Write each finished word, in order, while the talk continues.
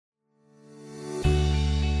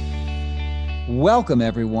Welcome,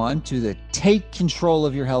 everyone, to the Take Control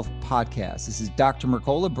of Your Health podcast. This is Dr.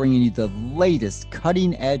 Mercola bringing you the latest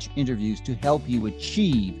cutting-edge interviews to help you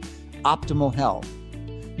achieve optimal health.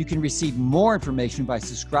 You can receive more information by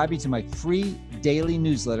subscribing to my free daily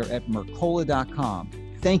newsletter at Mercola.com.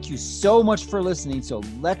 Thank you so much for listening. So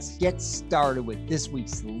let's get started with this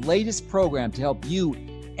week's latest program to help you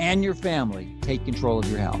and your family take control of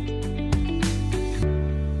your health.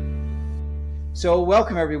 So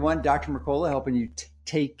welcome, everyone. Dr. Mercola helping you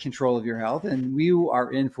take control of your health. And you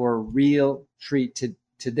are in for a real treat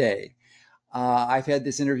today. I've had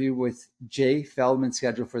this interview with Jay Feldman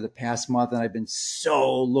scheduled for the past month, and I've been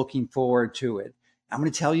so looking forward to it. I'm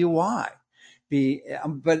going to tell you why.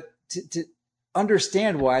 But to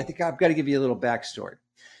understand why, I think I've got to give you a little backstory.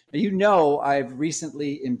 Now, you know, I've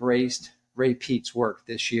recently embraced Ray Peat's work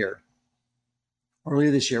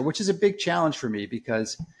earlier this year, which is a big challenge for me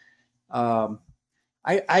because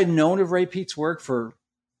I'd known of Ray Peat's work for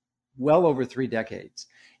well over 3 decades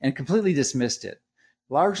and completely dismissed it,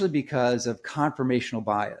 largely because of confirmational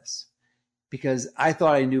bias, because I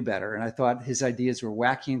thought I knew better and I thought his ideas were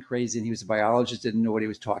wacky and crazy and he was a biologist, didn't know what he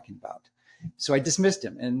was talking about. So I dismissed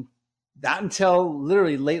him. And not until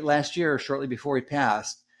literally late last year, shortly before he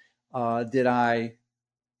passed, did I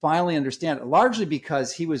finally understand it, largely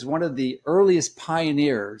because he was one of the earliest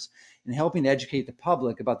pioneers in helping educate the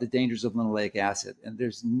public about the dangers of linoleic acid. And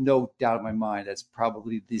there's no doubt in my mind that's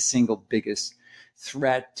probably the single biggest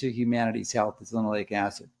threat to humanity's health is linoleic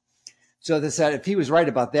acid. So they said if he was right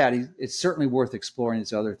about that, it's certainly worth exploring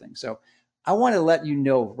this other thing. So I want to let you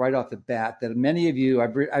know right off the bat that many of you,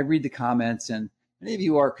 I read the comments, and many of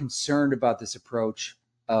you are concerned about this approach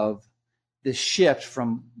of the shift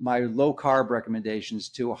from my low carb recommendations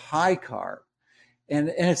to a high carb. And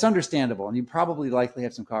it's understandable, and you probably likely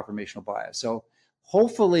have some confirmational bias. So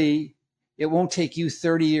hopefully it won't take you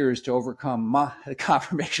 30 years to overcome the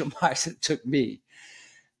confirmational bias that it took me.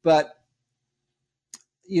 But,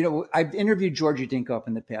 you know, I've interviewed Georgie Dinkoff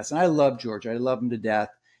in the past, and I love George. I love him to death.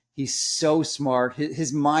 He's so smart.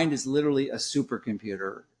 His mind is literally a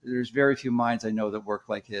supercomputer. There's very few minds I know that work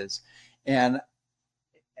like his. And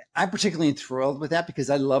I'm particularly enthralled with that because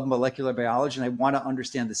I love molecular biology and I want to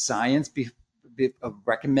understand the science of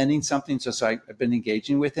recommending something. So I've been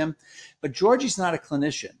engaging with him. But Georgie's not a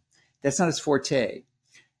clinician. That's not his forte.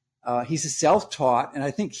 He's a self-taught, and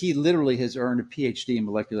I think he literally has earned a PhD in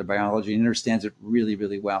molecular biology and understands it really,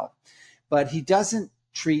 really well. But he doesn't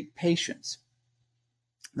treat patients.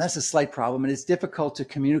 That's a slight problem, and it's difficult to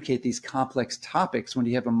communicate these complex topics when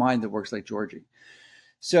you have a mind that works like Georgie.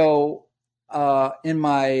 So in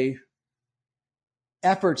my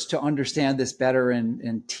efforts to understand this better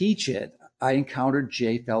and teach it, I encountered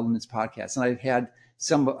Jay Feldman's podcast, and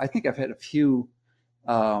I think I've had a few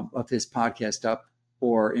of his podcast up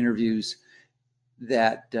or interviews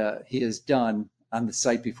that he has done on the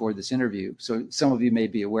site before this interview. So some of you may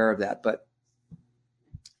be aware of that, but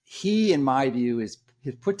he, in my view, has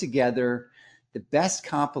put together the best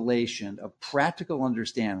compilation of practical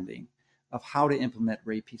understanding of how to implement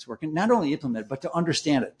Ray Peat's work, and not only implement it, but to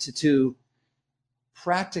understand it, to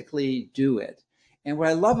practically do it. And what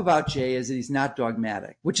I love about Jay is that he's not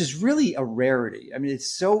dogmatic, which is really a rarity. I mean,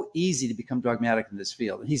 it's so easy to become dogmatic in this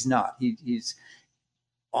field, and he's not. He's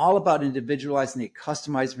all about individualizing it,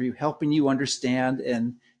 customizing for you, helping you understand,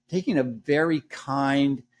 and taking a very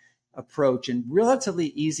kind approach and relatively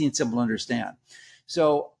easy and simple to understand.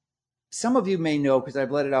 So some of you may know, because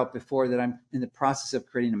I've let it out before, that I'm in the process of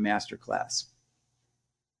creating a masterclass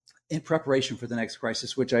in preparation for the next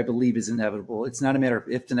crisis, which I believe is inevitable. It's not a matter of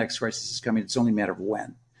if the next crisis is coming, it's only a matter of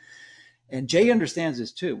when. And Jay understands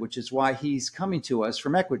this too, which is why he's coming to us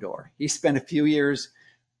from Ecuador. He spent a few years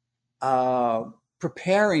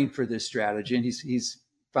preparing for this strategy, and he's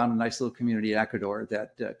found a nice little community in Ecuador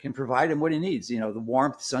that can provide him what he needs, you know, the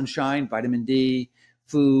warmth, sunshine, vitamin D,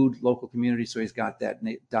 food, local community. So he's got that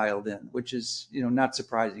dialed in, which is, you know, not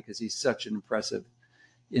surprising because he's such an impressive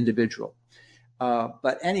individual.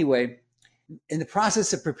 But anyway, in the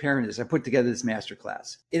process of preparing this, I put together this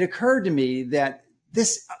masterclass. It occurred to me that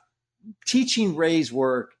this teaching Ray's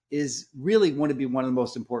work is really going to be one of the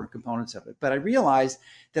most important components of it. But I realized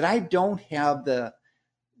that I don't have the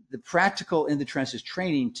practical in the trenches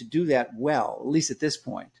training to do that well, at least at this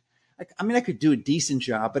point. I mean, I could do a decent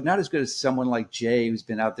job, but not as good as someone like Jay, who's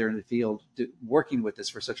been out there in the field working with this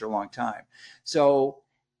for such a long time. So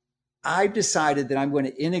I've decided that I'm going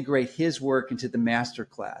to integrate his work into the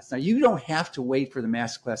masterclass. Now, you don't have to wait for the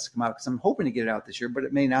masterclass to come out because I'm hoping to get it out this year, but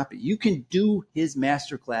it may not be. You can do his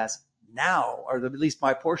masterclass now, or at least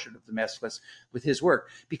my portion of the masterclass with his work,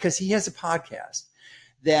 because he has a podcast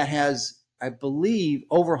that has I believe,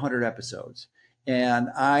 over 100 episodes. And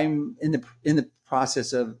I'm in the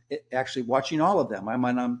process of actually watching all of them. I'm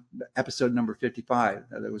on episode number 55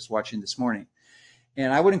 that I was watching this morning.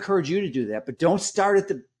 And I would encourage you to do that, but don't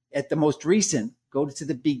start at the most recent. Go to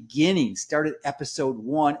the beginning. Start at episode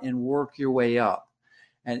 1 and work your way up.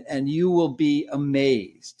 And you will be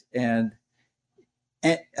amazed and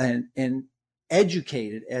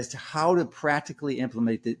educated as to how to practically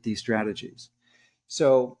implement these strategies.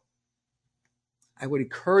 So I would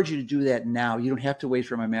encourage you to do that now. You don't have to wait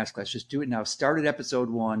for my masterclass. Just do it now. Start at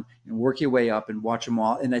episode 1 and work your way up and watch them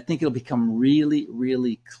all. And I think it'll become really,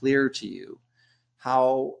 really clear to you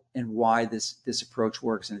how and why this approach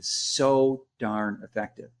works. And it's so darn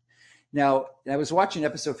effective. Now, I was watching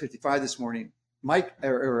episode 55 this morning.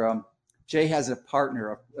 Jay has a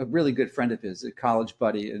partner, a really good friend of his, a college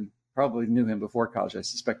buddy, and probably knew him before college, I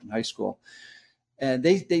suspect in high school. And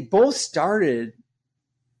they both started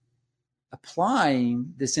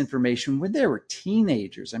applying this information when they were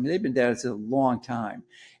teenagers. I mean, they've been at it a long time.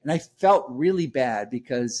 And I felt really bad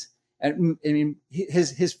because, I mean,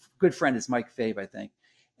 his good friend is Mike Fabe, I think.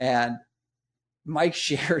 And Mike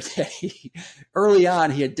shared that early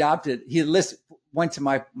on, went to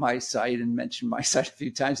my site and mentioned my site a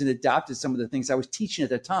few times and adopted some of the things I was teaching at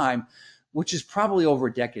the time, which is probably over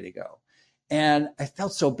a decade ago. And I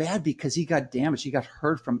felt so bad because he got damaged. He got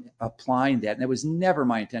hurt from applying that. And it was never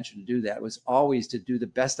my intention to do that. It was always to do the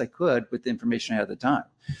best I could with the information I had at the time.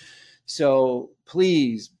 So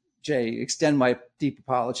please, Jay, extend my deep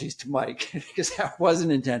apologies to Mike because that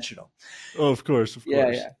wasn't intentional. Oh, of course.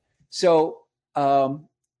 Yeah. So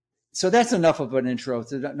that's enough of an intro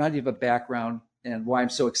to not give a background and why I'm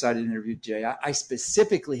so excited to interview Jay. I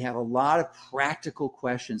specifically have a lot of practical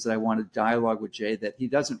questions that I want to dialogue with Jay that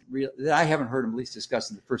that I haven't heard him at least discuss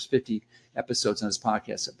in the first 50 episodes on his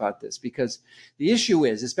podcast about this. Because the issue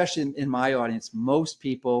is, especially in my audience, most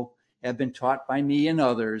people have been taught by me and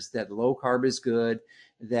others that low carb is good,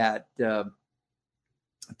 that the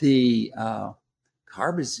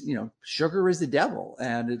carb is, sugar is the devil,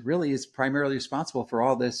 and it really is primarily responsible for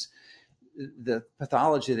all this, the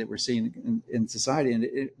pathology that we're seeing in society.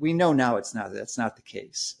 And we know now that's not the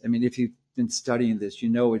case. I mean, if you've been studying this,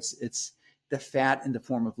 it's the fat in the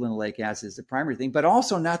form of linoleic acid is the primary thing, but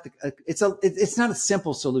also it's not a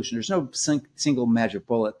simple solution. There's no single magic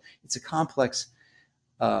bullet. It's a complex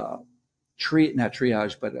not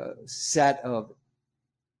triage, but a set of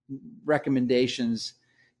recommendations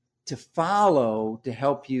to follow to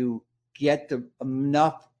help you get the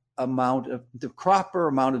proper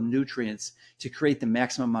amount of nutrients to create the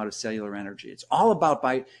maximum amount of cellular energy. It's all about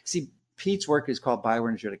Pete's work is called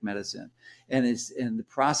bioenergetic medicine, and it's in the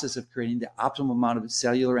process of creating the optimal amount of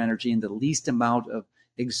cellular energy and the least amount of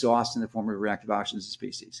exhaust in the form of reactive oxygen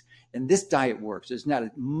species. And this diet works. There's not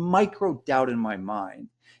a micro doubt in my mind.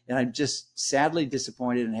 And I'm just sadly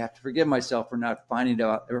disappointed and have to forgive myself for not finding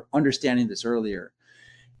out or understanding this earlier.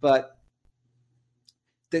 But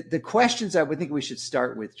the questions I would think we should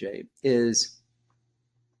start with, Jay, is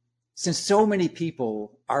since so many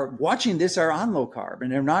people are watching this are on low carb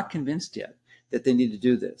and they're not convinced yet that they need to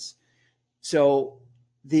do this. So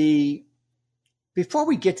before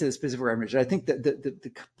we get to the specific recommendation, I think that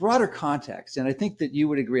the broader context, and I think that you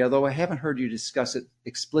would agree, although I haven't heard you discuss it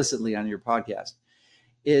explicitly on your podcast,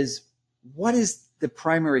 is what is the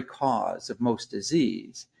primary cause of most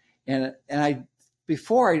disease? And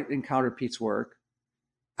before I encountered Pete's work,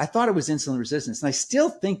 I thought it was insulin resistance. And I still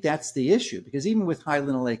think that's the issue, because even with high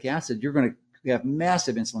linoleic acid, you're going to have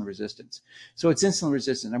massive insulin resistance. So it's insulin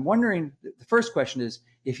resistant. I'm wondering, the first question is,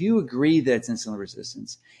 if you agree that it's insulin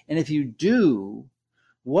resistance, and if you do,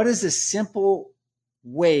 what is a simple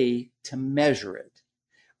way to measure it?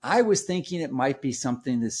 I was thinking it might be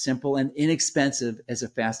something as simple and inexpensive as a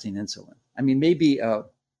fasting insulin. I mean, maybe a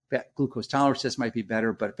glucose tolerance test might be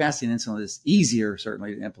better, but fasting insulin is easier,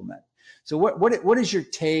 certainly, to implement. So what is your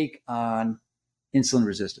take on insulin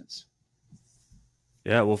resistance?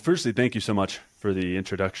 Yeah, well, firstly, thank you so much for the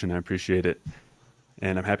introduction. I appreciate it.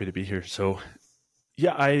 And I'm happy to be here. So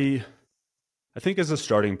yeah, I think as a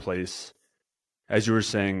starting place, as you were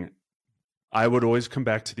saying, I would always come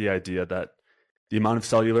back to the idea that the amount of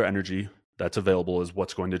cellular energy that's available is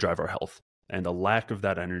what's going to drive our health. And a lack of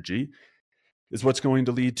that energy is what's going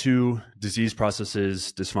to lead to disease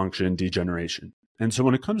processes, dysfunction, degeneration. And so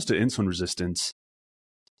when it comes to insulin resistance,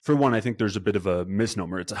 for one, I think there's a bit of a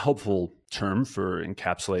misnomer. It's a helpful term for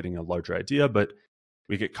encapsulating a larger idea, but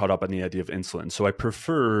we get caught up on the idea of insulin. So I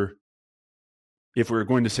prefer, if we're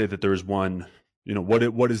going to say that there's one,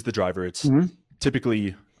 what is the driver? It's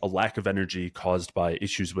typically a lack of energy caused by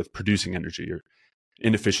issues with producing energy, or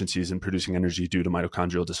inefficiencies in producing energy due to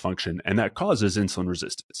mitochondrial dysfunction, and that causes insulin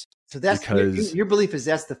resistance. So that's because your belief is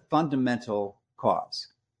that's the fundamental cause.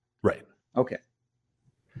 Right. Okay.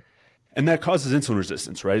 And that causes insulin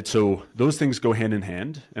resistance, right? So those things go hand in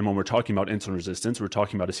hand. And when we're talking about insulin resistance, we're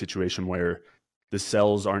talking about a situation where the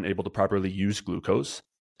cells aren't able to properly use glucose.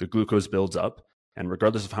 The glucose builds up. And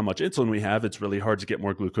regardless of how much insulin we have, it's really hard to get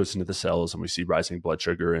more glucose into the cells. And we see rising blood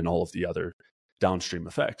sugar and all of the other downstream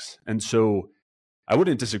effects. And so I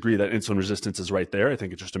wouldn't disagree that insulin resistance is right there. I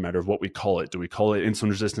think it's just a matter of what we call it. Do we call it insulin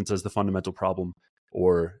resistance as the fundamental problem,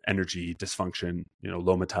 or energy dysfunction,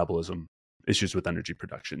 low metabolism, issues with energy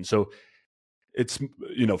production? So it's,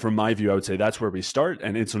 from my view, I would say that's where we start.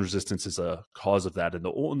 And insulin resistance is a cause of that, and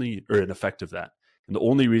an effect of that. And the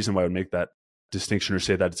only reason why I would make that distinction or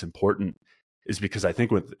say that it's important is because I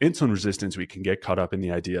think with insulin resistance, we can get caught up in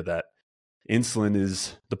the idea that insulin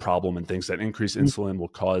is the problem, and things that increase insulin will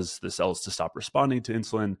cause the cells to stop responding to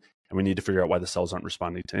insulin. And we need to figure out why the cells aren't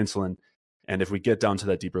responding to insulin. And if we get down to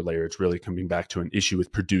that deeper layer, it's really coming back to an issue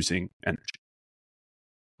with producing energy.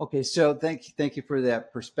 Okay, so thank you for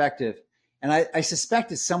that perspective. And I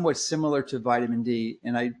suspect it's somewhat similar to vitamin D.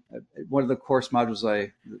 And one of the course modules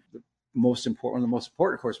one of the most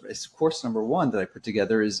important course number 1 that I put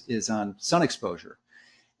together is on sun exposure.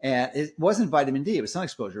 And it wasn't vitamin D, it was sun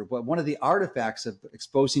exposure. But one of the artifacts of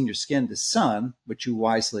exposing your skin to sun, which you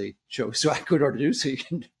wisely chose so Ecuador to do, so you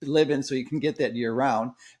can live in, so you can get that year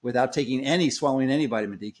round without swallowing any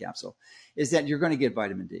vitamin D capsule, is that you're going to get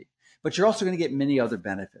vitamin D. But you're also going to get many other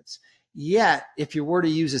benefits. Yet, if you were to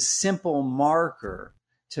use a simple marker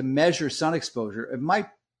to measure sun exposure, it might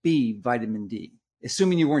be vitamin D,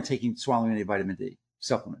 assuming you weren't swallowing any vitamin D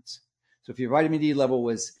supplements. So if your vitamin D level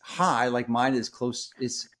was high, like mine is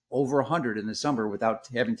over 100 in the summer without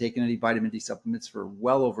having taken any vitamin D supplements for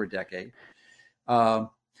well over a decade,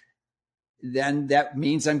 then that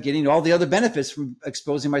means I'm getting all the other benefits from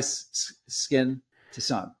exposing my skin to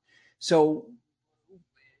sun. So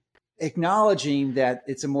acknowledging that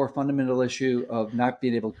it's a more fundamental issue of not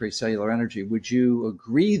being able to create cellular energy, would you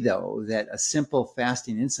agree, though, that a simple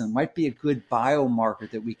fasting insulin might be a good biomarker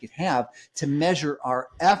that we could have to measure our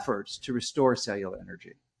efforts to restore cellular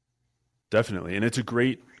energy? Definitely. And it's a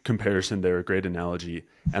great comparison there, a great analogy.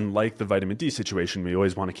 And like the vitamin D situation, we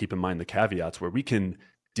always want to keep in mind the caveats where we can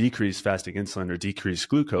decrease fasting insulin or decrease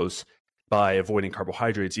glucose by avoiding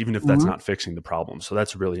carbohydrates, even if that's not fixing the problem. So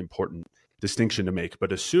that's a really important distinction to make.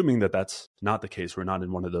 But assuming that that's not the case, we're not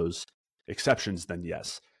in one of those exceptions, then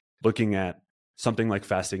yes. Looking at something like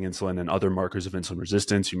fasting insulin and other markers of insulin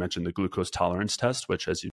resistance, you mentioned the glucose tolerance test, which,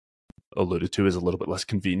 as you alluded to, is a little bit less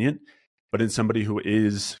convenient. But in somebody who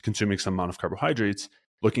is consuming some amount of carbohydrates,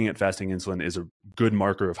 looking at fasting insulin is a good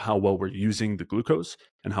marker of how well we're using the glucose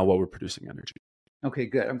and how well we're producing energy. Okay,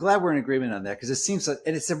 good. I'm glad we're in agreement on that, because it seems like,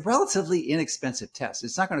 and it's a relatively inexpensive test.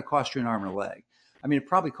 It's not going to cost you an arm and a leg. I mean, it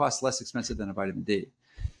probably costs less expensive than a vitamin D.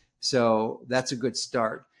 So that's a good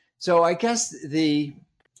start. So I guess the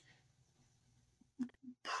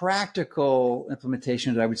practical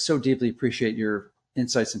implementation that I would so deeply appreciate your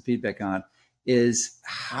insights and feedback on is,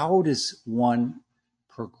 how does one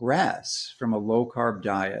progress from a low-carb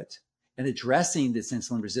diet and addressing this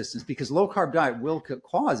insulin resistance? Because low-carb diet will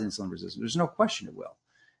cause insulin resistance. There's no question it will.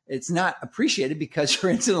 It's not appreciated because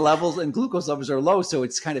your insulin levels and glucose levels are low, so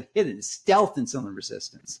it's kind of hidden. It's stealth insulin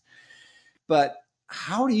resistance. But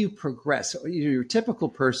how do you progress? Your typical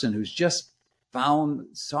person who's just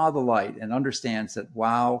saw the light and understands that,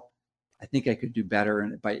 wow, I think I could do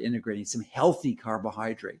better by integrating some healthy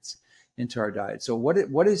carbohydrates into our diet. So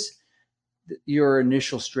what is your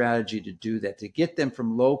initial strategy to do that, to get them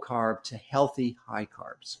from low carb to healthy high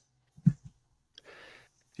carbs?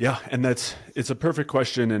 Yeah, and it's a perfect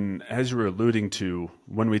question. And as you were alluding to,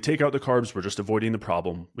 when we take out the carbs, we're just avoiding the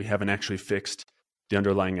problem. We haven't actually fixed the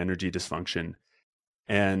underlying energy dysfunction.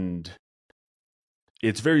 And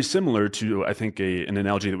it's very similar to, I think, an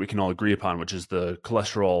analogy that we can all agree upon, which is the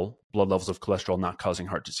blood levels of cholesterol not causing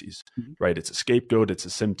heart disease, right? It's a scapegoat, it's a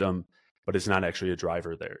symptom, but it's not actually a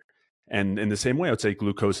driver there. And in the same way, I would say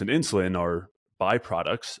glucose and insulin are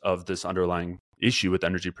byproducts of this underlying issue with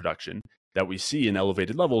energy production that we see in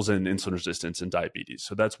elevated levels in insulin resistance and diabetes.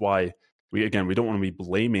 So that's why we don't want to be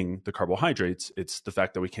blaming the carbohydrates. It's the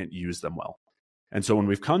fact that we can't use them well. And so when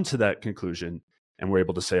we've come to that conclusion and we're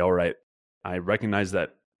able to say, all right, I recognize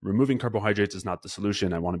that removing carbohydrates is not the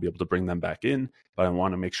solution. I want to be able to bring them back in, but I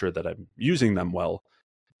want to make sure that I'm using them well.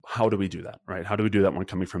 How do we do that, right? How do we do that when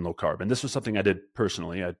coming from low carb? And this was something I did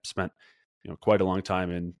personally. I spent quite a long time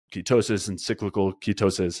in ketosis and cyclical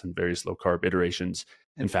ketosis and various low carb iterations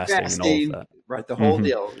and fasting and all of that. Right, the whole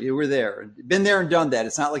deal. You were there, been there and done that.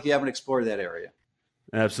 It's not like you haven't explored that area.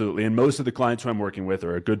 Absolutely. And most of the clients who I'm working with,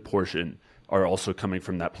 or a good portion, are also coming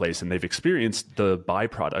from that place. And they've experienced the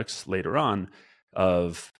byproducts later on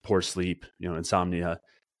of poor sleep, insomnia,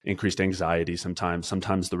 increased anxiety sometimes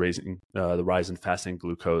the rise in fasting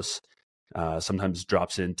glucose, sometimes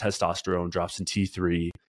drops in testosterone, drops in T3,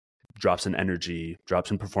 drops in energy,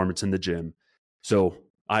 drops in performance in the gym. So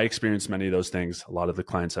I experienced many of those things. A lot of the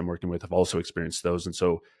clients I'm working with have also experienced those. And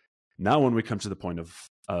so now when we come to the point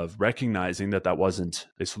of recognizing that wasn't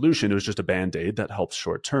a solution, it was just a Band-Aid that helps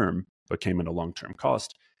short term, but came at a long-term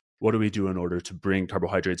cost. What do we do in order to bring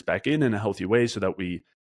carbohydrates back in a healthy way so that we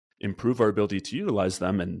improve our ability to utilize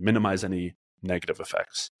them and minimize any negative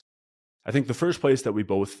effects? I think the first place that we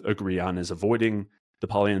both agree on is avoiding the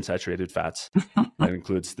polyunsaturated fats. That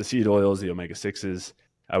includes the seed oils, the omega-6s.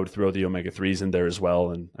 I would throw the omega-3s in there as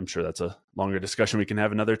well. And I'm sure that's a longer discussion we can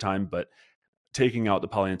have another time, but taking out the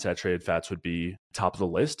polyunsaturated fats would be top of the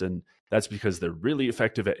list. And that's because they're really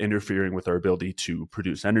effective at interfering with our ability to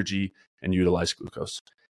produce energy and utilize glucose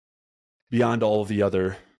beyond all of the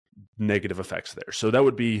other negative effects there. So that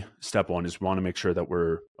would be step one, is we want to make sure that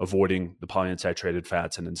we're avoiding the polyunsaturated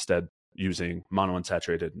fats and instead using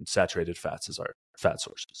monounsaturated and saturated fats as our fat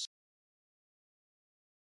sources.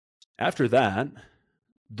 After that,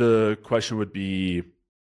 the question would be,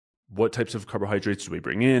 what types of carbohydrates do we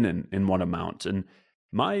bring in and in what amount? And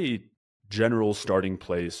my general starting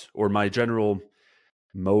place, or my general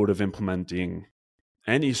mode of implementing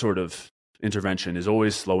any sort of intervention, is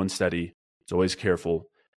always slow and steady. It's always careful,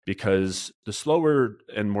 because the slower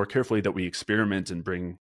and more carefully that we experiment and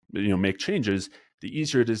make changes, the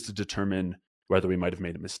easier it is to determine whether we might have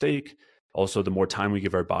made a mistake. Also, the more time we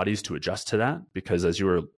give our bodies to adjust to that, because as you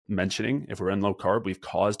were mentioning, if we're in low carb, we've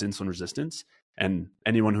caused insulin resistance. And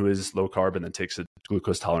anyone who is low carb and then takes a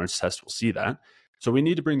glucose tolerance test will see that. So we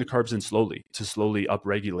need to bring the carbs in slowly to slowly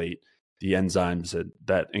upregulate the enzymes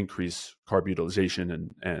that increase carb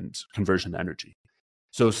utilization and conversion to energy.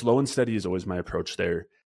 So slow and steady is always my approach there.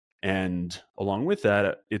 And along with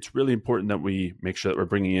that, it's really important that we make sure that we're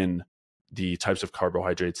bringing in the types of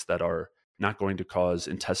carbohydrates that are not going to cause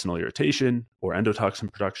intestinal irritation or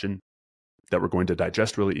endotoxin production, that we're going to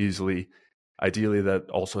digest really easily. Ideally, that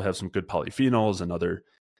also have some good polyphenols and other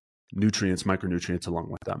nutrients, micronutrients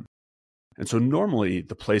along with them. And so normally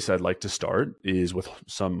the place I'd like to start is with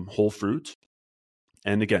some whole fruit.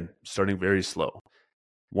 And again, starting very slow.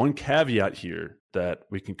 One caveat here that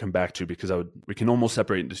we can come back to, because we can almost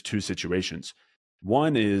separate into two situations.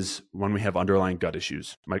 One is when we have underlying gut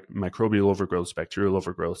issues, microbial overgrowths, bacterial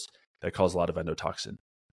overgrowths that cause a lot of endotoxin.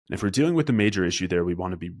 And if we're dealing with the major issue there, we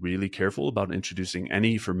want to be really careful about introducing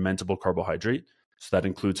any fermentable carbohydrate. So that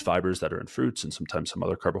includes fibers that are in fruits and sometimes some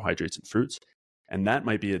other carbohydrates in fruits. And that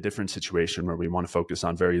might be a different situation where we want to focus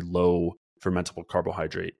on very low fermentable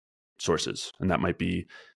carbohydrate sources. And that might be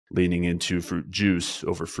leaning into fruit juice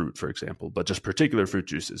over fruit, for example. But just particular fruit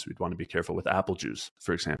juices, we'd want to be careful with apple juice,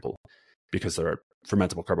 for example, because there are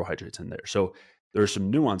fermentable carbohydrates in there. So there's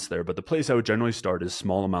some nuance there, but the place I would generally start is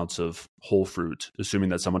small amounts of whole fruit, assuming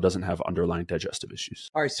that someone doesn't have underlying digestive issues.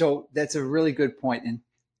 All right, so that's a really good point. And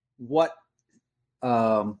what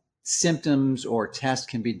symptoms or tests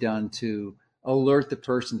can be done to alert the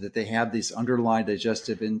person that they have these underlying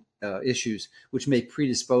digestive issues, which may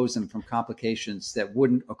predispose them from complications that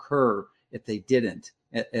wouldn't occur if they didn't,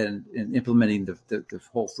 and implementing the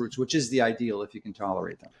whole fruits, which is the ideal if you can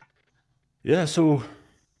tolerate them? Yeah, so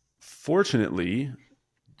fortunately,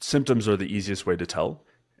 symptoms are the easiest way to tell,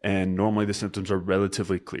 and normally the symptoms are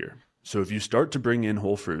relatively clear. So if you start to bring in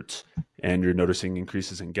whole fruits and you're noticing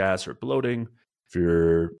increases in gas or bloating, if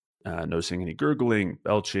you're noticing any gurgling,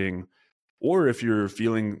 belching, or if you're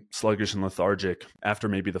feeling sluggish and lethargic after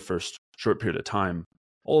maybe the first short period of time,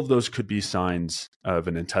 all of those could be signs of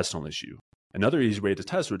an intestinal issue. Another easy way to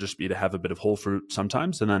test would just be to have a bit of whole fruit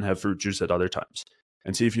sometimes and then have fruit juice at other times,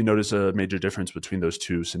 and see if you notice a major difference between those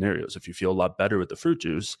two scenarios. If you feel a lot better with the fruit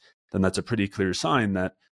juice, then that's a pretty clear sign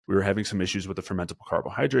that we were having some issues with the fermentable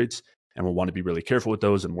carbohydrates, and we'll want to be really careful with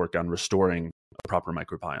those and work on restoring a proper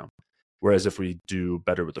microbiome. Whereas if we do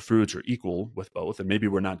better with the fruits or equal with both, and maybe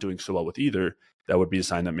we're not doing so well with either, that would be a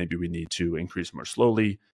sign that maybe we need to increase more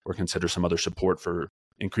slowly or consider some other support for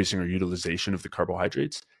increasing our utilization of the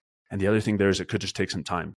carbohydrates. And the other thing there is it could just take some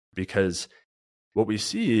time, because what we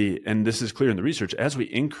see, and this is clear in the research, as we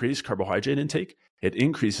increase carbohydrate intake, it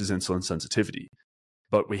increases insulin sensitivity.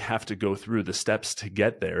 But we have to go through the steps to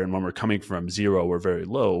get there. And when we're coming from zero or very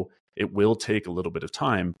low, it will take a little bit of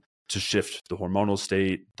time to shift the hormonal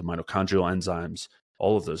state, the mitochondrial enzymes,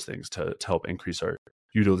 all of those things to help increase our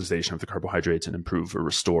utilization of the carbohydrates and improve or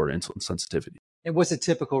restore insulin sensitivity. And what's a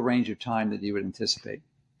typical range of time that you would anticipate?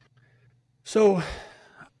 So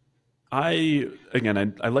I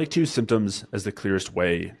like to use symptoms as the clearest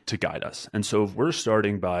way to guide us. And so if we're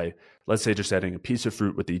starting by, let's say, just adding a piece of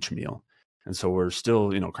fruit with each meal. And so we're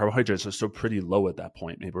still, carbohydrates are still pretty low at that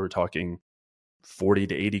point. Maybe we're talking 40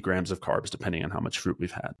 to 80 grams of carbs, depending on how much fruit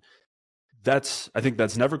we've had. I think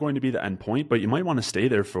that's never going to be the end point, but you might want to stay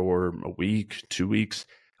there for a week, 2 weeks,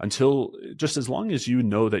 until just as long as you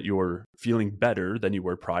know that you're feeling better than you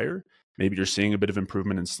were prior. Maybe you're seeing a bit of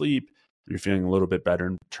improvement in sleep. You're feeling a little bit better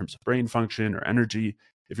in terms of brain function or energy.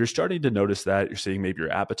 If you're starting to notice that, you're seeing maybe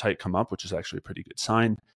your appetite come up, which is actually a pretty good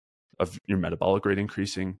sign of your metabolic rate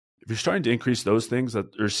increasing. If you're starting to increase those things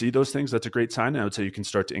or see those things, that's a great sign. And I would say you can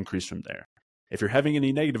start to increase from there. If you're having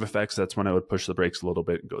any negative effects, that's when I would push the brakes a little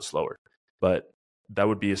bit and go slower. But that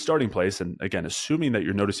would be a starting place. And again, assuming that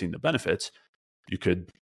you're noticing the benefits, you could,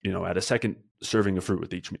 add a second serving of fruit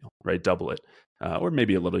with each meal, right? Double it, or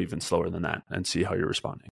maybe a little even slower than that, and see how you're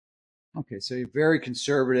responding. Okay, so you're very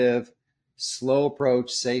conservative, slow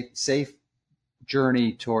approach, safe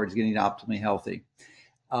journey towards getting optimally healthy.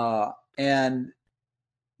 And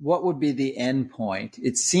what would be the end point?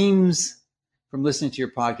 It seems from listening to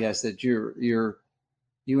your podcast that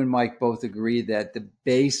you and Mike both agree that the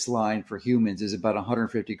baseline for humans is about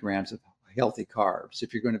 150 grams of healthy carbs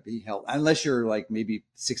if you're going to be healthy, unless you're like maybe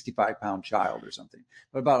 65-pound child or something,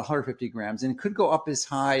 but about 150 grams. And it could go up as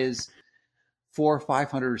high as 400,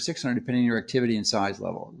 500, or 600, depending on your activity and size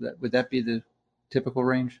level. Would that be the typical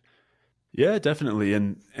range? Yeah, definitely.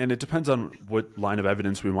 And it depends on what line of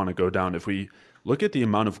evidence we want to go down. If we look at the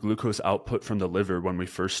amount of glucose output from the liver when we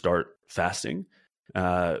first start fasting,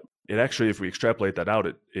 it actually, if we extrapolate that out,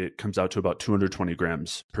 it comes out to about 220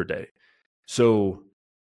 grams per day. So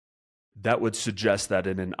that would suggest that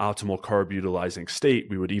in an optimal carb utilizing state,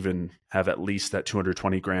 we would even have at least that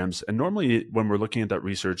 220 grams. And normally when we're looking at that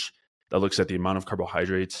research that looks at the amount of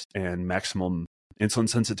carbohydrates and maximum insulin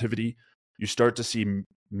sensitivity, you start to see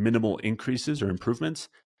minimal increases or improvements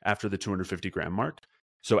after the 250 gram mark.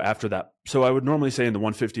 So after that, so I would normally say in the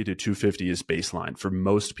 150 to 250 is baseline for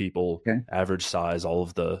most people, okay. Average size, all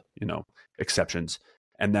of the, exceptions.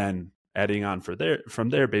 And then adding on from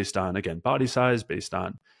there based on, again, body size, based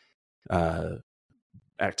on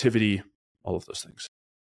activity, all of those things.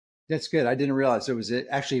 That's good. I didn't realize it was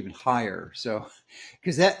actually even higher. So,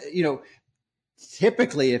 because that,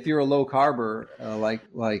 typically if you're a low carber,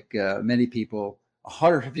 like many people,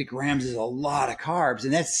 150 grams is a lot of carbs,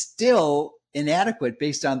 and that's still inadequate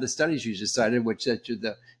based on the studies you just cited, which said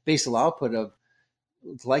the basal output of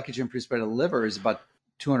glycogen produced by the liver is about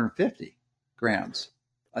 250 grams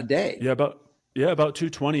a day. Yeah, about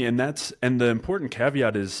 220. And the important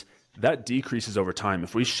caveat is that decreases over time.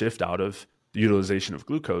 If we shift out of the utilization of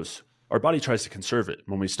glucose, our body tries to conserve it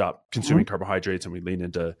when we stop consuming carbohydrates and we lean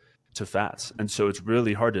into fats. And so it's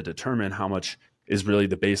really hard to determine how much is really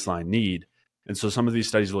the baseline need. And so some of these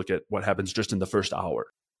studies look at what happens just in the first hour.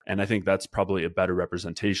 And I think that's probably a better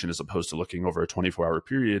representation as opposed to looking over a 24-hour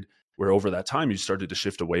period where over that time you started to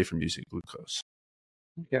shift away from using glucose.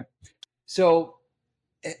 Okay. So,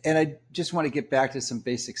 and I just want to get back to some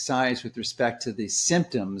basic science with respect to the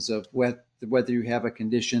symptoms of whether you have a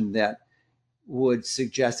condition that would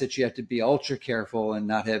suggest that you have to be ultra careful and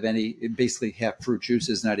not have basically have fruit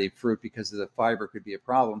juices, not eat fruit because of the fiber could be a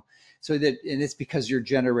problem. And it's because you're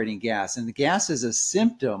generating gas, and the gas is a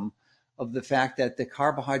symptom of the fact that the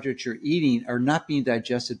carbohydrates you're eating are not being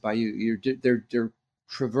digested by you. They're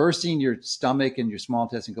traversing your stomach and your small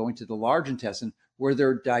intestine, going to the large intestine where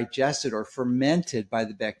they're digested or fermented by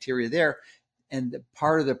the bacteria there. And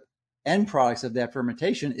part of the end products of that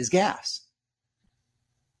fermentation is gas.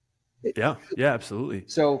 Yeah, absolutely.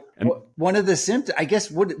 So one of the symptoms, I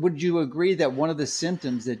guess, would you agree that one of the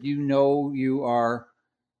symptoms that you are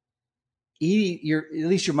eating, at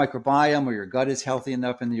least your microbiome or your gut is healthy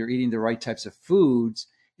enough and you're eating the right types of foods,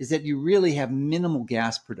 is that you really have minimal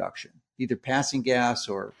gas production, either passing gas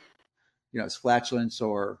or, it's flatulence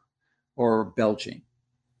or belching.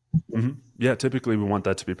 Mm-hmm. Yeah, typically we want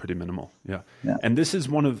that to be pretty minimal. Yeah. And this is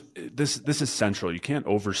this is central. You can't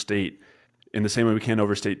overstate. In the same way we can't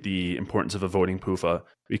overstate the importance of avoiding PUFA,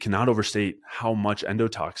 we cannot overstate how much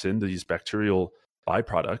endotoxin, these bacterial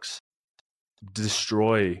byproducts,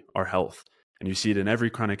 destroy our health. And you see it in every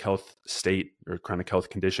chronic health state or chronic health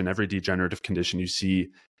condition, every degenerative condition, you see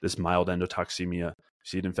this mild endotoxemia. You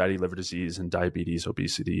see it in fatty liver disease and diabetes,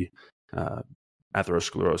 obesity,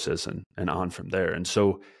 atherosclerosis, and on from there. And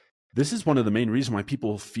so this is one of the main reasons why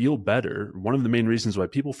people feel better. One of the main reasons why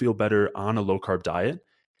people feel better on a low-carb diet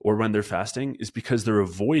or when they're fasting is because they're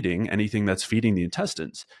avoiding anything that's feeding the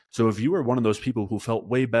intestines. So if you are one of those people who felt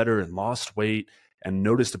way better and lost weight and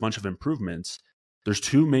noticed a bunch of improvements, there's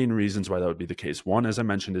two main reasons why that would be the case. One, as I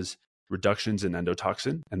mentioned, is reductions in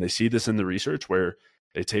endotoxin. And they see this in the research where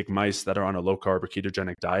they take mice that are on a low carb or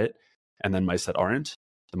ketogenic diet and then mice that aren't.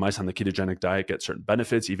 The mice on the ketogenic diet get certain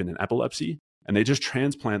benefits, even in epilepsy, and they just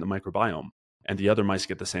transplant the microbiome and the other mice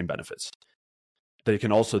get the same benefits. They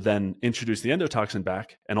can also then introduce the endotoxin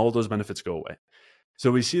back and all those benefits go away.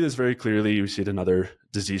 So we see this very clearly. We see it in other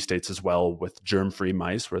disease states as well with germ-free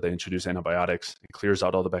mice where they introduce antibiotics. It clears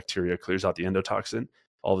out all the bacteria, clears out the endotoxin.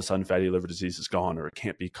 All of a sudden, fatty liver disease is gone, or it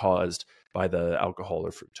can't be caused by the alcohol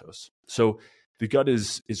or fructose. So the gut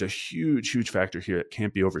is a huge, huge factor here. It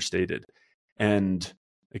can't be overstated. And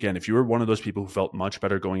again, if you were one of those people who felt much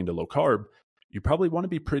better going into low carb, you probably want to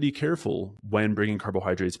be pretty careful when bringing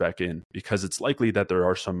carbohydrates back in, because it's likely that there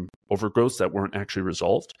are some overgrowths that weren't actually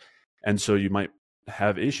resolved. And so you might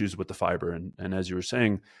have issues with the fiber. And as you were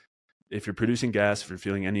saying, if you're producing gas, if you're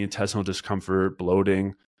feeling any intestinal discomfort,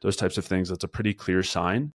 bloating, those types of things, that's a pretty clear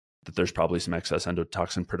sign that there's probably some excess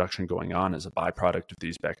endotoxin production going on as a byproduct of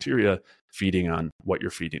these bacteria feeding on what you're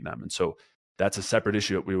feeding them. And so that's a separate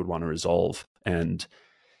issue that we would want to resolve. And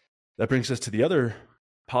that brings us to the other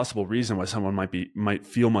possible reason why someone might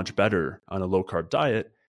feel much better on a low carb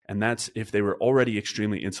diet, and that's if they were already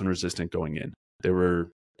extremely insulin resistant going in. They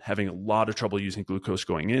were having a lot of trouble using glucose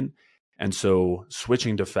going in, and so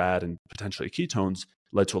switching to fat and potentially ketones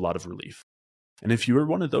led to a lot of relief. And if you were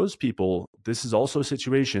one of those people, this is also a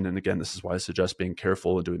situation, and again, this is why I suggest being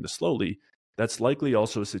careful and doing this slowly. That's likely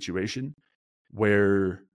also a situation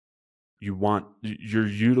where you want your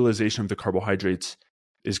utilization of the carbohydrates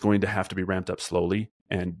is going to have to be ramped up slowly,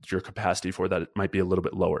 and your capacity for that might be a little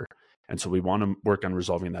bit lower. And so we want to work on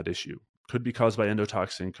resolving that issue. Could be caused by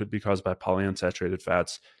endotoxin, could be caused by polyunsaturated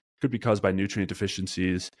fats, could be caused by nutrient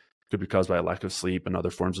deficiencies, could be caused by a lack of sleep and other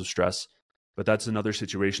forms of stress. But that's another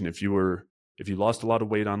situation. If you lost a lot of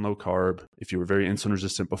weight on low carb, if you were very insulin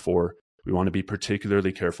resistant before, we want to be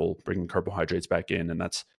particularly careful bringing carbohydrates back in. And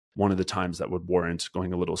that's one of the times that would warrant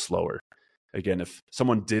going a little slower. Again, if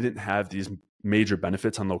someone didn't have these major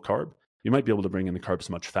benefits on low carb, you might be able to bring in the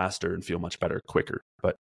carbs much faster and feel much better quicker.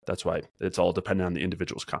 But that's why it's all dependent on the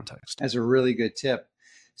individual's context. That's a really good tip.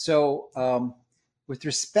 So with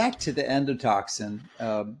respect to the endotoxin,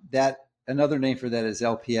 that another name for that is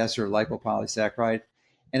LPS, or lipopolysaccharide,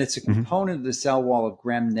 and it's a component of the cell wall of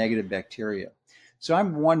gram-negative bacteria. So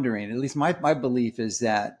I'm wondering, at least my belief is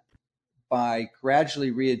that by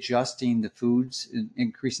gradually readjusting the foods and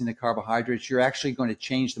increasing the carbohydrates, you're actually going to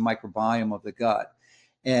change the microbiome of the gut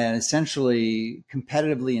and essentially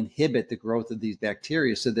competitively inhibit the growth of these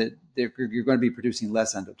bacteria so that you're going to be producing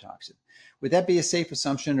less endotoxin. Would that be a safe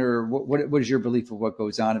assumption, or what is your belief of what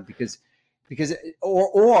goes on? Because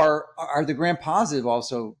or are the gram positive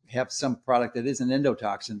also have some product that is an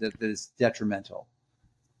endotoxin that is detrimental?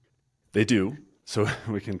 They do. So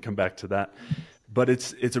we can come back to that. But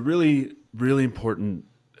it's a really, really important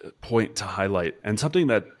point to highlight, and something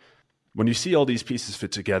that when you see all these pieces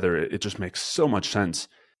fit together, it just makes so much sense.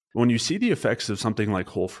 When you see the effects of something like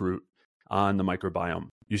whole fruit on the microbiome,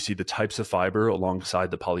 you see the types of fiber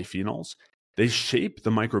alongside the polyphenols. They shape the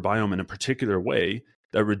microbiome in a particular way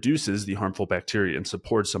that reduces the harmful bacteria and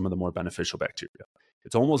supports some of the more beneficial bacteria.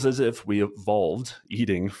 It's almost as if we evolved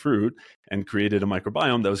eating fruit and created a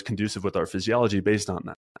microbiome that was conducive with our physiology based on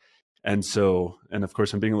that. And so, and of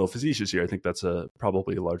course, I'm being a little facetious here. I think that's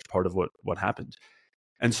probably a large part of what happened.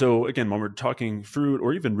 And so, again, when we're talking fruit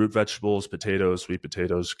or even root vegetables, potatoes, sweet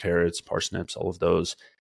potatoes, carrots, parsnips, all of those,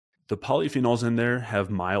 the polyphenols in there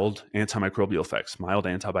have mild antimicrobial effects, mild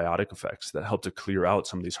antibiotic effects that help to clear out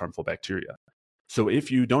some of these harmful bacteria. So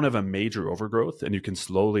if you don't have a major overgrowth and you can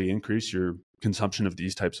slowly increase your consumption of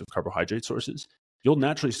these types of carbohydrate sources, you'll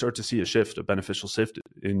naturally start to see a beneficial shift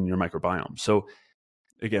in your microbiome. So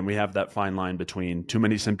again, we have that fine line between too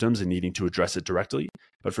many symptoms and needing to address it directly.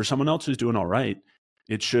 But for someone else who's doing all right,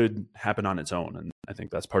 it should happen on its own. And I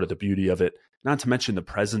think that's part of the beauty of it, not to mention the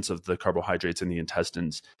presence of the carbohydrates in the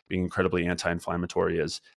intestines being incredibly anti-inflammatory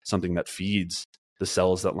as something that feeds the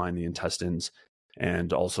cells that line the intestines.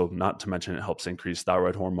 And also, not to mention, it helps increase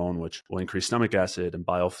thyroid hormone, which will increase stomach acid and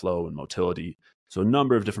bile flow and motility. So a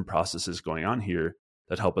number of different processes going on here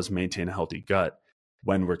that help us maintain a healthy gut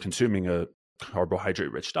when we're consuming a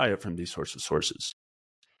carbohydrate-rich diet from these sorts of sources.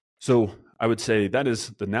 So I would say that is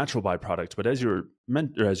the natural byproduct. But as you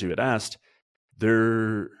had asked,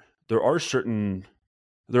 there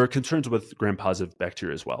are concerns with gram-positive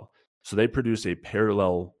bacteria as well. So they produce a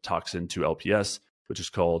parallel toxin to LPS, which is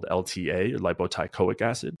called LTA, or lipoteichoic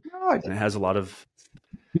acid, and it has a lot of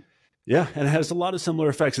similar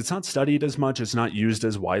effects. It's not studied as much. It's not used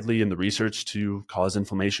as widely in the research to cause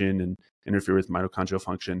inflammation and interfere with mitochondrial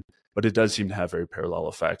function, but it does seem to have very parallel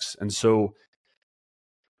effects. And so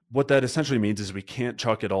what that essentially means is we can't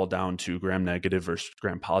chalk it all down to gram negative versus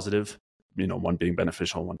gram positive, one being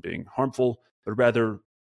beneficial, one being harmful, but rather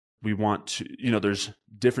we want to, there's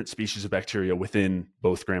different species of bacteria within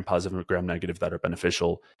both gram positive and gram negative that are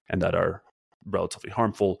beneficial and that are relatively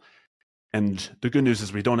harmful. And the good news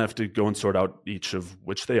is we don't have to go and sort out each of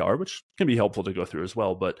which they are, which can be helpful to go through as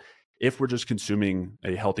well. But if we're just consuming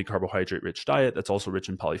a healthy carbohydrate-rich diet that's also rich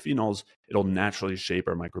in polyphenols, it'll naturally shape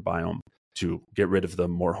our microbiome to get rid of the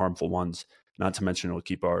more harmful ones. Not to mention it'll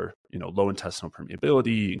keep our low intestinal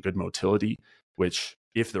permeability and good motility, which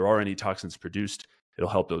if there are any toxins produced, it'll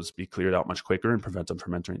help those be cleared out much quicker and prevent them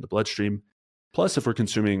from entering the bloodstream. Plus, if we're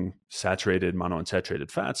consuming saturated, monounsaturated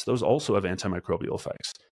fats, those also have antimicrobial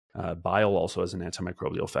effects. Bile also has an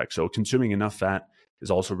antimicrobial effect. So consuming enough fat is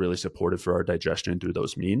also really supportive for our digestion through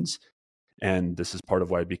those means. And this is part of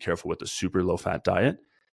why I'd be careful with the super low fat diet.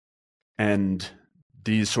 And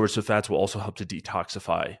these sorts of fats will also help to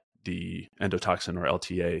detoxify the endotoxin or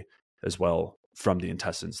LTA as well from the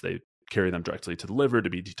intestines. They carry them directly to the liver to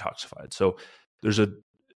be detoxified. So it's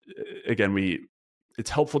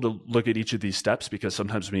helpful to look at each of these steps because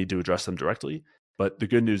sometimes we need to address them directly. But the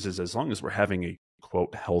good news is as long as we're having a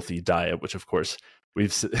quote healthy diet, which of course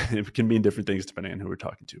it can mean different things depending on who we're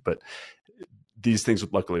talking to, but these things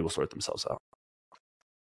luckily will sort themselves out.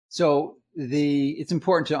 So it's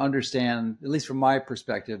important to understand, at least from my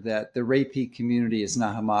perspective, that the RAPE community is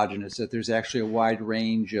not homogenous, that there's actually a wide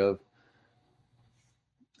range of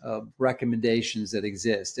recommendations that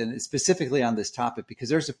exist. And specifically on this topic, because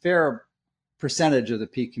there's a fair percentage of the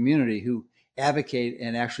peak community who advocate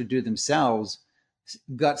and actually do themselves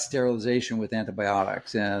gut sterilization with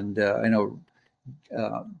antibiotics. And I know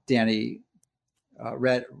Danny,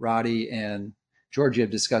 Roddy, and Georgie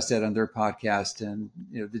have discussed that on their podcast, and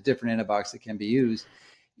the different antibiotics that can be used.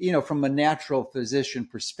 From a natural physician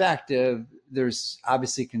perspective, there's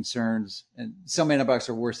obviously concerns, and some antibiotics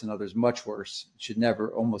are worse than others, much worse. Should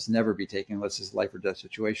almost never be taken unless it's a life or death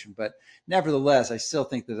situation. But nevertheless, I still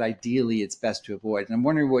think that ideally it's best to avoid. And I'm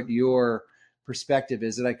wondering what your perspective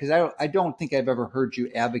is, because I don't think I've ever heard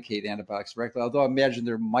you advocate antibiotics directly, although I imagine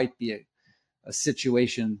there might be a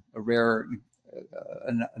situation, a rare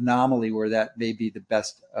an anomaly where that may be the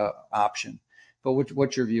best option. But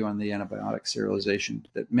what's your view on the antibiotic sterilization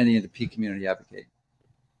that many in the peak community advocate?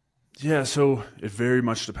 Yeah, so it very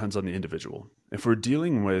much depends on the individual. If we're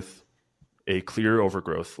dealing with a clear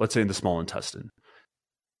overgrowth, let's say in the small intestine,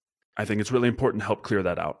 I think it's really important to help clear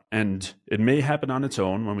that out. And it may happen on its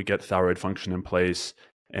own when we get thyroid function in place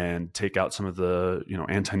and take out some of the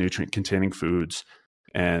anti-nutrient containing foods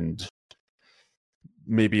and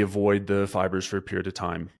maybe avoid the fibers for a period of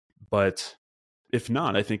time. But if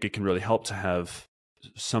not, I think it can really help to have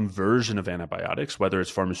some version of antibiotics, whether it's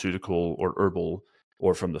pharmaceutical or herbal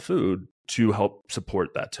or from the food, to help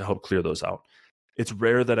support that, to help clear those out. It's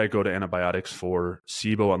rare that I go to antibiotics for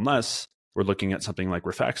SIBO unless we're looking at something like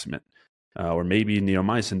rifaximin or maybe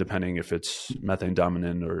neomycin, depending if it's methane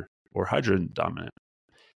dominant or hydrogen dominant,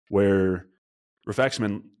 where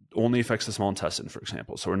rifaximin only affects the small intestine, for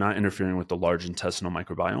example. So we're not interfering with the large intestinal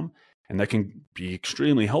microbiome. And that can be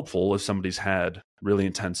extremely helpful if somebody's had really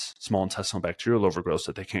intense small intestinal bacterial overgrowth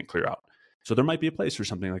that they can't clear out. So there might be a place for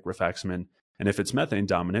something like rifaximin. And if it's methane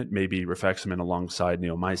dominant, maybe rifaximin alongside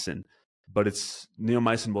neomycin. But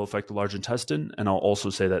neomycin will affect the large intestine. And I'll also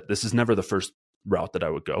say that this is never the first route that I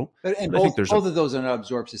would go. And both of those are not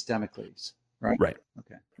absorbed systemically, right? Right.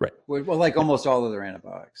 Okay. Right. Well, like almost all other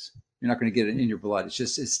antibiotics. You're not going to get it in your blood. It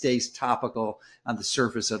stays topical on the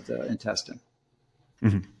surface of the intestine.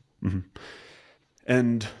 Mm-hmm. Mm-hmm.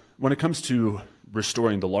 And when it comes to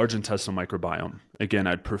restoring the large intestinal microbiome, again,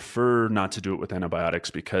 I'd prefer not to do it with antibiotics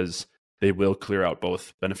because they will clear out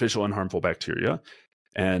both beneficial and harmful bacteria.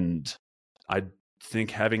 And I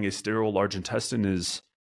think having a sterile large intestine is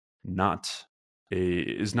not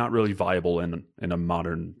really viable in a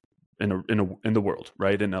modern in the world,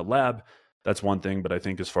 right? In a lab, that's one thing, but I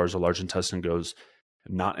think as far as a large intestine goes,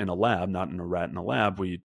 not in a lab, not in a rat in a lab,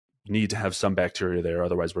 we need to have some bacteria there.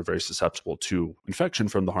 Otherwise, we're very susceptible to infection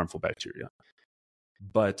from the harmful bacteria.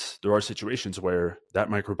 But there are situations where that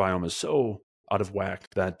microbiome is so out of whack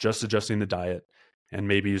that just adjusting the diet and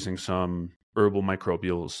maybe using some herbal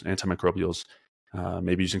microbials, antimicrobials,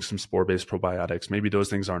 maybe using some spore-based probiotics, maybe those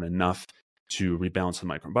things aren't enough to rebalance the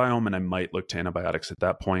microbiome, and I might look to antibiotics at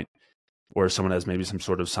that point. Or someone has maybe some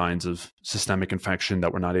sort of signs of systemic infection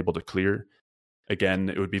that we're not able to clear. Again,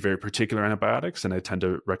 it would be very particular antibiotics, and I tend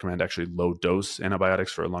to recommend actually low dose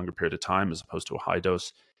antibiotics for a longer period of time as opposed to a high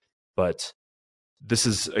dose. But this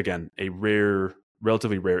is, again, a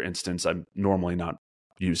relatively rare instance. I'm normally not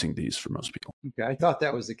using these for most people. Okay, I thought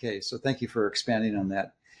that was the case. So thank you for expanding on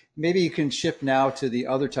that. maybe you can shift now to the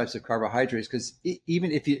other types of carbohydrates, because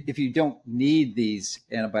even if you don't need these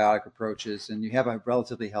antibiotic approaches and you have a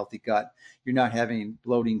relatively healthy gut, you're not having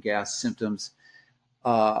bloating, gas symptoms.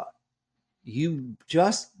 You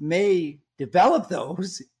just may develop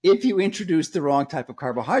those if you introduce the wrong type of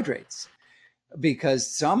carbohydrates,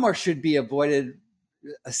 because some should be avoided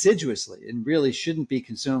assiduously and really shouldn't be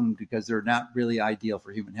consumed because they're not really ideal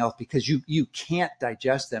for human health, because you can't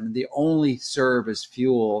digest them and they only serve as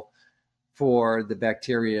fuel for the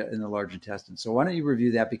bacteria in the large intestine. So why don't you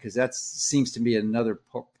review that, because that seems to be another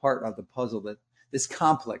part of the puzzle, that this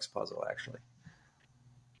complex puzzle actually.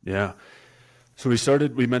 Yeah. So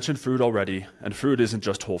we mentioned fruit already, and fruit isn't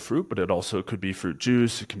just whole fruit, but it also could be fruit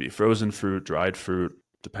juice. It can be frozen fruit, dried fruit,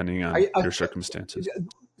 depending on your circumstances.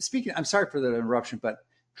 Speaking, I'm sorry for the interruption, but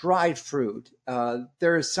dried fruit,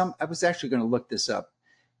 there is some, I was actually going to look this up,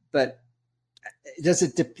 but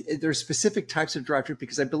there's specific types of dried fruit,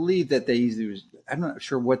 because I believe that they use, I'm not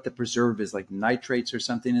sure what the preserve is, like nitrates or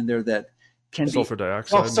something in there that can sulfur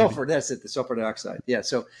dioxide. Sulfur, that's it, the sulfur dioxide. Yeah.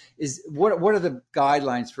 So what are the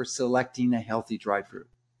guidelines for selecting a healthy dried fruit?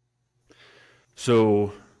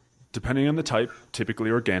 So depending on the type,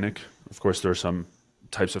 typically organic. Of course, there are some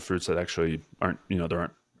types of fruits that actually aren't,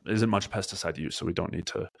 isn't much pesticide use, so we don't need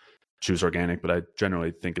to choose organic, but I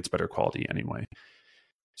generally think it's better quality anyway.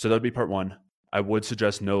 So that would be part one. I would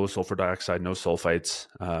suggest no sulfur dioxide, no sulfites,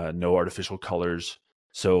 no artificial colors.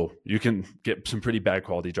 So you can get some pretty bad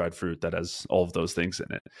quality dried fruit that has all of those things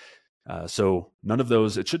in it. So none of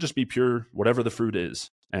those, it should just be pure, whatever the fruit is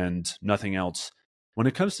and nothing else. When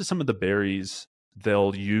it comes to some of the berries,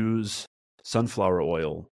 they'll use sunflower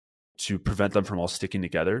oil to prevent them from all sticking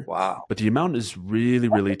together. Wow. But the amount is really,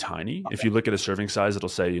 really tiny. If you look at a serving size, it'll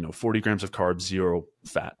say, 40 grams of carbs, 0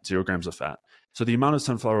 grams of fat. So the amount of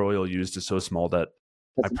sunflower oil used is so small that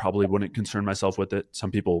I probably wouldn't concern myself with it.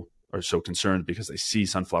 Some people are so concerned because they see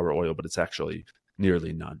sunflower oil, but it's actually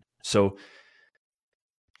nearly none. So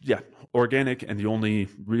yeah, organic, and the only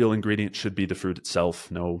real ingredient should be the fruit itself.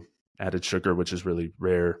 No added sugar, which is really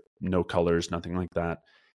rare, no colors, nothing like that.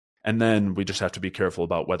 And then we just have to be careful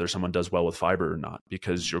about whether someone does well with fiber or not,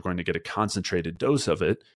 because you're going to get a concentrated dose of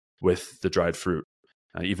it with the dried fruit,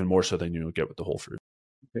 even more so than you get with the whole fruit.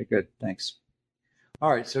 Okay, good. Thanks.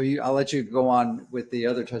 All right. So I'll let you go on with the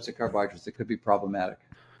other types of carbohydrates that could be problematic.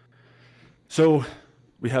 So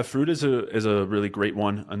we have fruit as a really great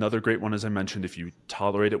one. Another great one, as I mentioned, if you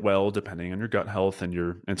tolerate it well, depending on your gut health and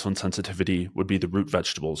your insulin sensitivity, would be the root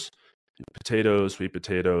vegetables. Potatoes, sweet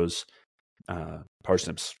potatoes,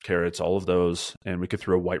 parsnips, carrots, all of those. And we could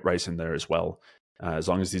throw white rice in there as well, as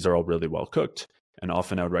long as these are all really well cooked. And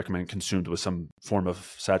often I would recommend consumed with some form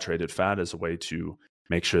of saturated fat as a way to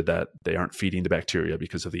make sure that they aren't feeding the bacteria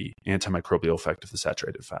because of the antimicrobial effect of the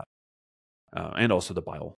saturated fat, and also the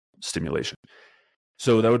bile stimulation.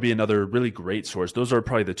 So that would be another really great source. Those are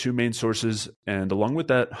probably the two main sources. And along with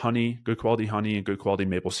that, honey, good quality honey and good quality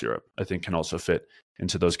maple syrup, I think can also fit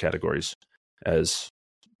into those categories. As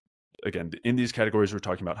again, in these categories, we're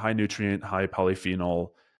talking about high nutrient, high polyphenol,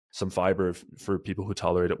 some fiber for people who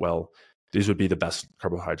tolerate it well. These would be the best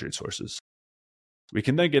carbohydrate sources. We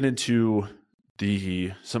can then get into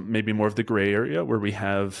some maybe more of the gray area, where we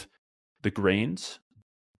have the grains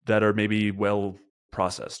that are maybe well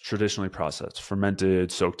processed, traditionally processed,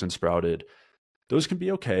 fermented, soaked and sprouted. Those can be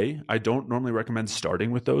okay. I don't normally recommend starting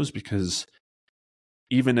with those, because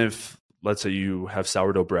even if, let's say, you have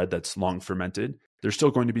sourdough bread that's long fermented, there's still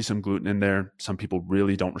going to be some gluten in there. Some people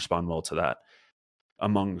really don't respond well to that,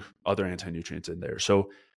 among other anti-nutrients in there. So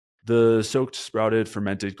the soaked, sprouted,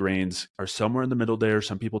 fermented grains are somewhere in the middle there.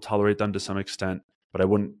 Some people tolerate them to some extent, but I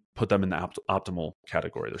wouldn't put them in the optimal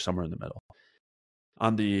category. They're somewhere in the middle.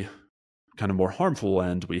 On the kind of more harmful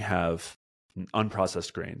end, we have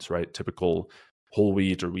unprocessed grains, right? Typical whole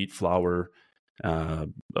wheat or wheat flour,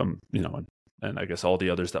 and I guess all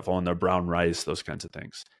the others that fall in there, brown rice, those kinds of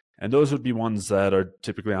things. And those would be ones that are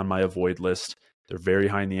typically on my avoid list. They're very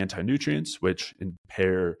high in the anti-nutrients, which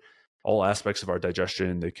impair all aspects of our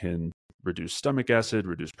digestion. They can reduce stomach acid,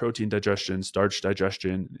 reduce protein digestion, starch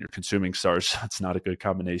digestion. You're consuming starch, that's not a good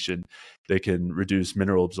combination. They can reduce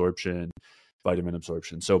mineral absorption, vitamin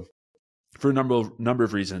absorption. So for a number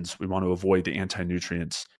of reasons, we want to avoid the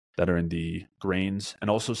anti-nutrients that are in the grains and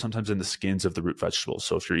also sometimes in the skins of the root vegetables.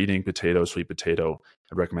 So if you're eating potato, sweet potato,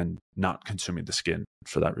 I'd recommend not consuming the skin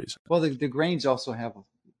for that reason. Well, the grains also have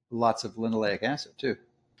lots of linoleic acid too.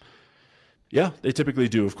 Yeah, they typically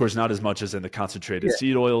do. Of course, not as much as in the concentrated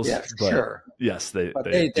seed oils. Yeah, but sure. Yes, they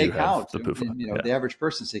count. The PUFA. The average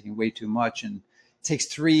person's taking way too much, and it takes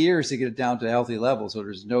 3 years to get it down to a healthy level. So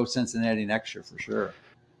there's no sense in adding extra for sure.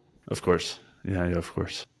 Of course. Yeah, of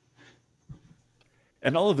course.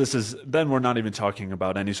 And all of this is, then we're not even talking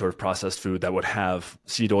about any sort of processed food that would have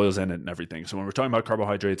seed oils in it and everything. So when we're talking about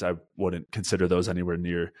carbohydrates, I wouldn't consider those anywhere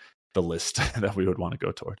near the list that we would want to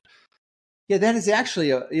go toward. Yeah, that is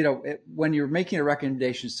actually, when you're making a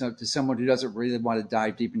recommendation to someone who doesn't really want to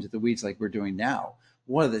dive deep into the weeds like we're doing now,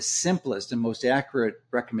 one of the simplest and most accurate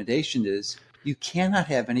recommendation is you cannot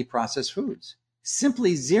have any processed foods.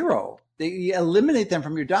 Simply zero. You eliminate them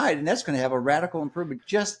from your diet, and that's going to have a radical improvement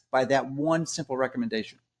just by that one simple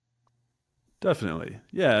recommendation. Definitely.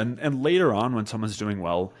 Yeah. And later on, when someone's doing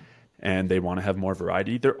well and they want to have more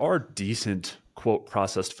variety, there are decent, quote,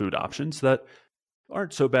 processed food options that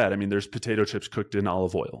aren't so bad. I mean, there's potato chips cooked in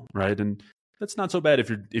olive oil, right? And that's not so bad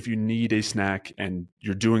if you need a snack and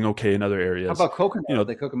you're doing okay in other areas. How about coconut oil?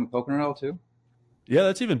 They cook them in coconut oil too? Yeah,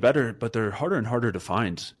 that's even better, but they're harder and harder to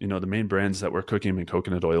find. The main brands that were cooking them in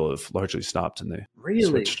coconut oil have largely stopped, and they really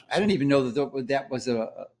switched. I didn't even know that was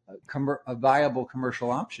a viable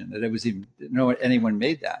commercial option, that it was even anyone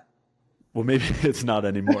made that. Well, maybe it's not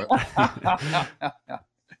anymore.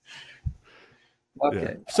 Okay.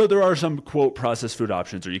 Yeah. So there are some, quote, processed food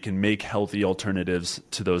options, or you can make healthy alternatives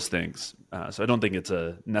to those things. So I don't think it's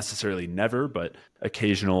a necessarily never, but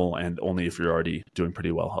occasional, and only if you're already doing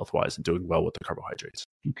pretty well health-wise and doing well with the carbohydrates.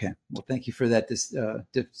 Okay. Well, thank you for that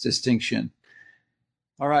distinction.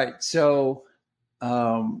 All right. So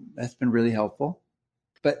that's been really helpful.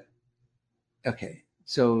 But, okay.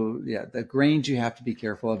 So, yeah, the grains you have to be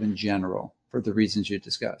careful of in general for the reasons you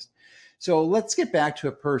discussed. So let's get back to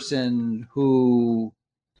a person who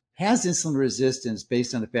has insulin resistance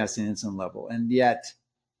based on the fasting insulin level, and yet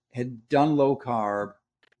had done low carb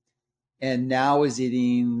and now is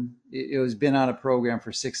eating, it has been on a program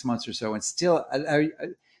for 6 months or so, and still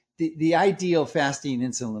the ideal fasting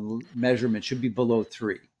insulin measurement should be below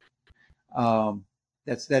 3.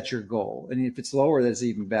 That's your goal. And if it's lower, that's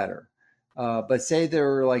even better. But say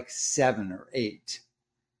they're like 7 or 8.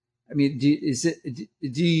 I mean, do you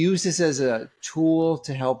use this as a tool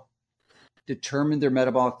to help determine their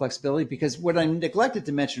metabolic flexibility? Because what I neglected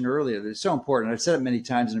to mention earlier, that's so important. I've said it many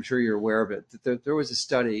times, and I'm sure you're aware of it, that there was a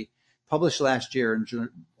study published last year in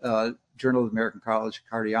Journal of the American College of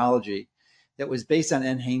Cardiology that was based on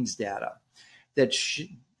NHANES data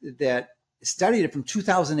that studied it from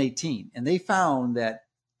 2018. And they found that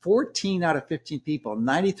 14 out of 15 people,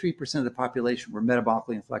 93% of the population, were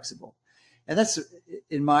metabolically inflexible. And that's,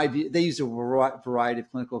 in my view, they use a variety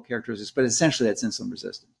of clinical characteristics, but essentially that's insulin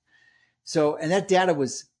resistant. So, and that data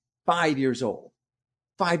was 5 years old.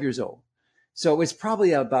 So it's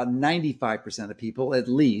probably about 95% of people, at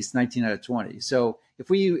least 19 out of 20. So if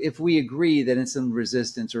we agree that insulin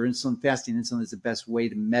resistance or fasting insulin is the best way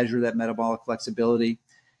to measure that metabolic flexibility,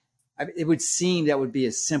 it would seem that would be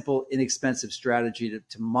a simple, inexpensive strategy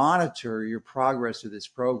to monitor your progress through this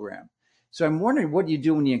program. So I'm wondering what you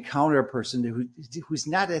do when you encounter a person who's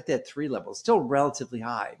not at that 3 level, still relatively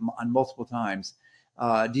high on multiple times.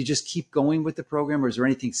 Do you just keep going with the program, or is there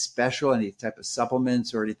anything special, any type of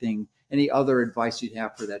supplements or any other advice you'd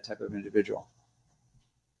have for that type of individual?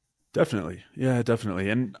 Definitely. Yeah, definitely.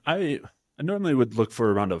 And I normally would look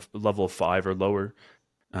for around a level of 5 or lower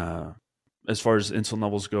as far as insulin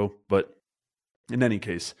levels go. But in any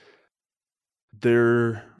case,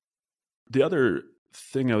 the other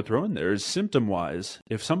thing I would throw in there is symptom-wise,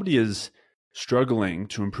 if somebody is struggling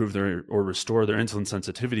to improve or restore their insulin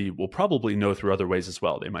sensitivity, we'll probably know through other ways as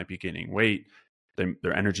well. They might be gaining weight,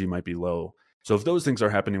 their energy might be low. So if those things are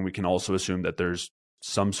happening, we can also assume that there's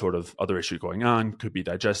some sort of other issue going on. Could be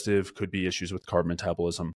digestive, could be issues with carb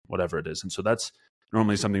metabolism, whatever it is. And so that's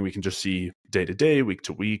normally something we can just see day to day, week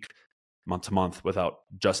to week, month to month, without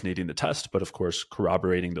just needing the test. But of course,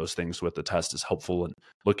 corroborating those things with the test is helpful, and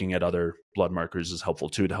looking at other blood markers is helpful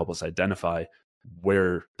too, to help us identify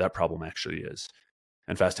where that problem actually is.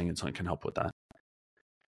 And fasting insulin can help with that.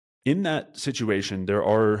 In that situation, there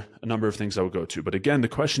are a number of things I would go to. But again, the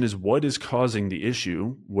question is, what is causing the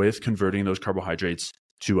issue with converting those carbohydrates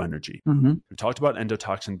to energy? Mm-hmm. We talked about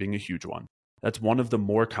endotoxin being a huge one. That's one of the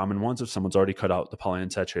more common ones if someone's already cut out the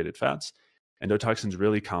polyunsaturated fats. Endotoxin is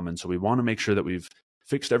really common, so we want to make sure that we've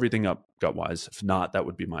fixed everything up gut-wise. If not, that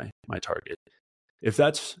would be my target. If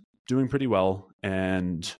that's doing pretty well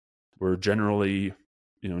and we're generally,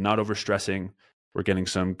 not overstressing, we're getting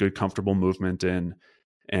some good, comfortable movement in,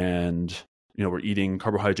 and we're eating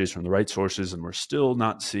carbohydrates from the right sources, and we're still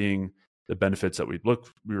not seeing the benefits that we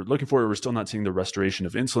were looking for, or we're still not seeing the restoration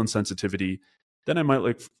of insulin sensitivity, then I might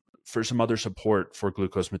look for some other support for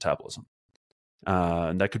glucose metabolism.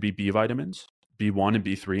 And that could be B vitamins, B1 and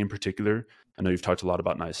B3 in particular. I know you've talked a lot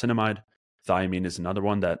about niacinamide. Thiamine is another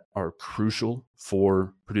one that are crucial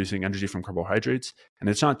for producing energy from carbohydrates. And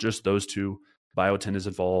it's not just those two. biotin is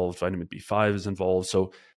involved, vitamin B5 is involved.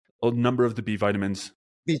 So a number of the B vitamins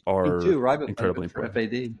are B2, riboflavin incredibly for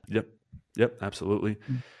important. FAD. Yep, absolutely.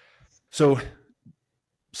 So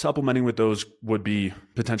supplementing with those would be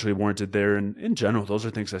potentially warranted there. And in general, those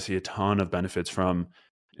are things I see a ton of benefits from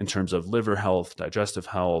in terms of liver health, digestive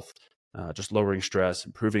health, just lowering stress,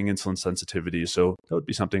 improving insulin sensitivity. So that would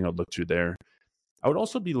be something I'd look to there. I would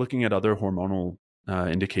also be looking at other hormonal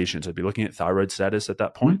indications. I'd be looking at thyroid status at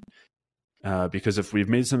that point, because if we've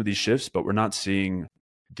made some of these shifts, but we're not seeing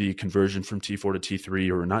the conversion from T4 to T3,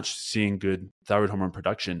 or we're not seeing good thyroid hormone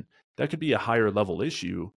production, that could be a higher level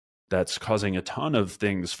issue that's causing a ton of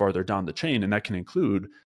things farther down the chain. And that can include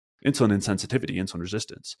insulin insensitivity, insulin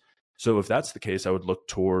resistance. So if that's the case, I would look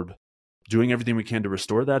toward doing everything we can to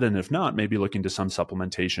restore that. And if not, maybe looking to some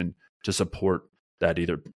supplementation to support that,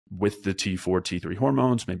 either with the T4, T3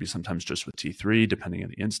 hormones, maybe sometimes just with T3, depending on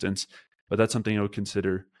the instance. But that's something I would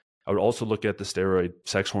consider. I would also look at the steroid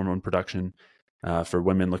sex hormone production for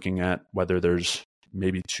women, looking at whether there's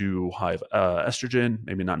maybe too high of estrogen,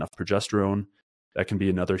 maybe not enough progesterone. That can be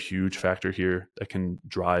another huge factor here that can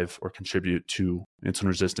drive or contribute to insulin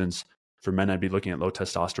resistance. For men, I'd be looking at low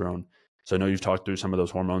testosterone. So I know you've talked through some of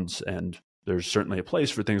those hormones, and there's certainly a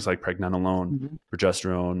place for things like pregnenolone,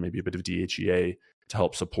 progesterone, maybe a bit of DHEA to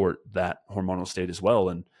help support that hormonal state as well.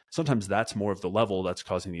 And sometimes that's more of the level that's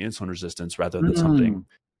causing the insulin resistance rather than something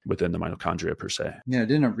within the mitochondria per se. Yeah, I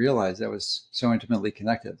didn't realize that was so intimately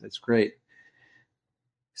connected. That's great.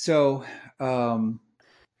 So thank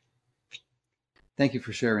you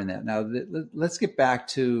for sharing that. Now, let's get back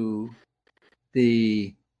to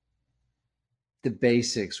the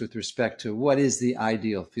basics with respect to what is the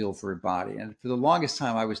ideal fuel for a body. And for the longest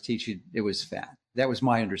time I was teaching, it was fat. That was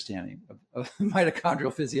my understanding of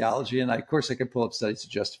mitochondrial physiology. And of course, I could pull up studies to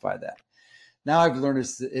justify that. Now I've learned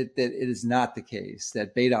that it is not the case,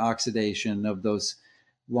 that beta oxidation of those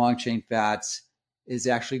long chain fats is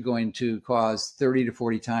actually going to cause 30 to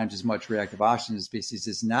 40 times as much reactive oxygen species.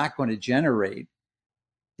 It's not going to generate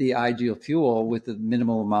the ideal fuel with the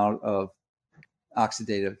minimal amount of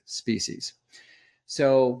oxidative species.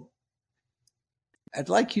 So I'd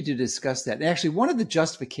like you to discuss that. And actually, one of the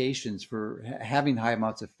justifications for having high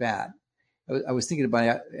amounts of fat, I was thinking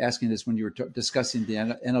about asking this when you were discussing the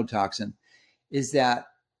endotoxin, is that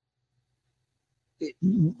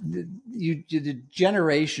the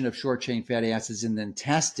generation of short chain fatty acids in the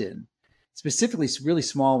intestine, specifically really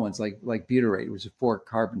small ones like butyrate, which is a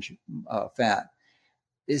 4-carbon fat,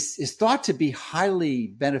 is thought to be highly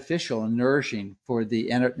beneficial and nourishing for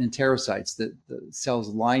the enterocytes, the cells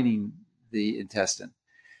lining the intestine.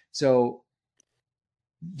 So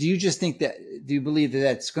do you just think that, do you believe that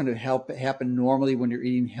that's going to happen normally when you're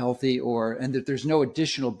eating healthy, and that there's no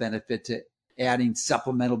additional benefit to adding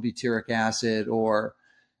supplemental butyric acid or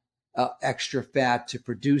extra fat to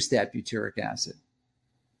produce that butyric acid?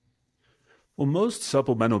 Well, most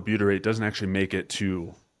supplemental butyrate doesn't actually make it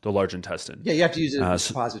to the large intestine. Yeah, you have to use it as a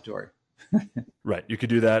suppository. Right. You could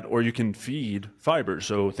do that, or you can feed fiber.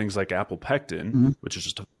 So things like apple pectin, which is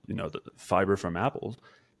just the fiber from apples,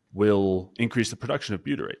 will increase the production of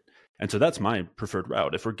butyrate. And so that's my preferred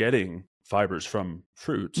route. If we're getting fibers from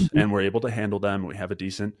fruits and we're able to handle them, we have a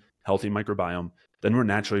decent, healthy microbiome, then we're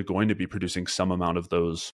naturally going to be producing some amount of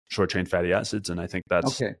those short chain fatty acids. And I think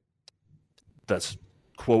that's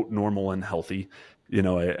quote normal and healthy.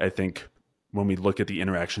 I think when we look at the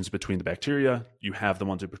interactions between the bacteria, you have the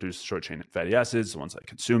ones who produce short chain fatty acids, the ones that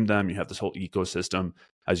consume them. You have this whole ecosystem.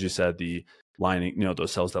 As you said, the lining,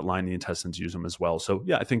 those cells that line the intestines use them as well. So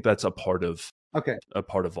yeah, I think that's a part of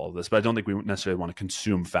all of this, but I don't think we necessarily want to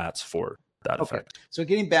consume fats for that effect. So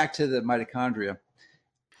getting back to the mitochondria,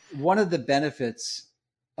 one of the benefits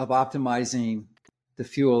of optimizing the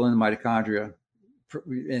fuel in the mitochondria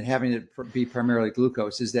and having it be primarily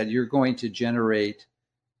glucose is that you're going to generate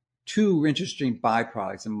two interesting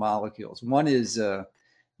byproducts and molecules. One is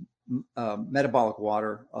metabolic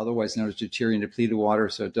water, otherwise known as deuterium depleted water,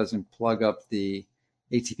 so it doesn't plug up the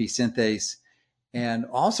ATP synthase, and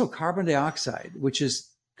also carbon dioxide, which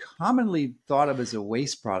is commonly thought of as a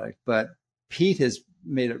waste product. But Pete has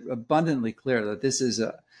made it abundantly clear that this is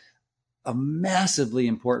a massively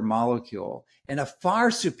important molecule and a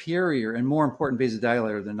far superior and more important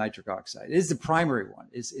vasodilator than nitric oxide. It is the primary one,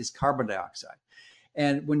 is carbon dioxide.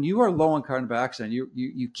 And when you are low on carbon dioxide,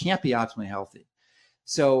 you can't be optimally healthy.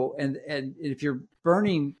 So, and if you're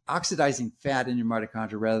burning oxidizing fat in your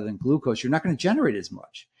mitochondria rather than glucose, you're not going to generate as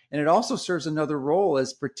much. And it also serves another role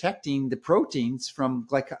as protecting the proteins from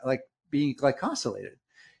being glycosylated,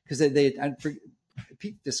 because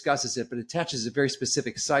Pete discusses it, but attaches very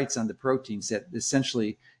specific sites on the proteins that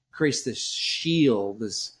essentially creates this shield,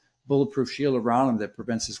 this bulletproof shield around them that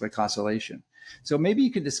prevents this glycosylation. So maybe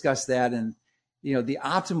you could discuss that and, the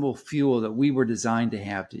optimal fuel that we were designed to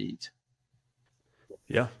have to eat.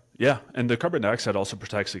 Yeah. Yeah. And the carbon dioxide also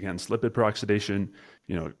protects against lipid peroxidation.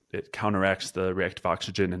 It counteracts the reactive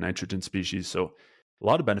oxygen and nitrogen species. So a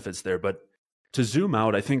lot of benefits there. But to zoom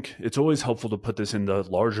out, I think it's always helpful to put this in the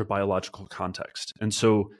larger biological context. And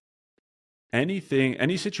so any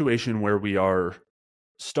situation where we are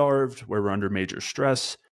starved, where we're under major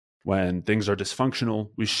stress, when things are dysfunctional,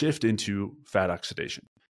 we shift into fat oxidation,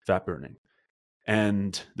 fat burning.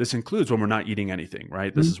 And this includes when we're not eating anything,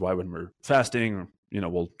 right? This is why when we're fasting,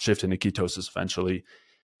 we'll shift into ketosis eventually.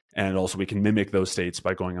 And also we can mimic those states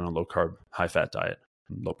by going on a low carb, high fat diet,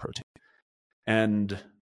 and low protein. And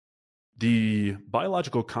the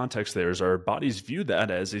biological context there is our bodies view that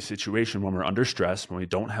as a situation when we're under stress, when we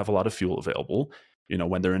don't have a lot of fuel available,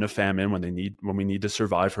 when they're in a famine, when we need to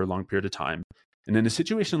survive for a long period of time. And in a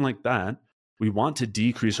situation like that, we want to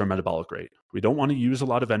decrease our metabolic rate. We don't want to use a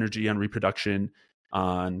lot of energy on reproduction,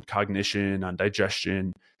 on cognition, on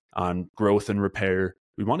digestion, on growth and repair.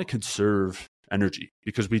 We want to conserve energy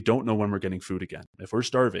because we don't know when we're getting food again. If we're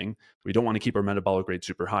starving, we don't want to keep our metabolic rate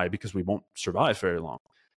super high because we won't survive very long.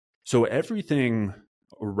 So everything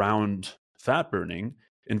around fat burning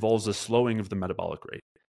involves a slowing of the metabolic rate.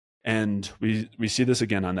 And we see this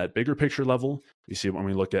again on that bigger picture level. We see it when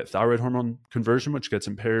we look at thyroid hormone conversion, which gets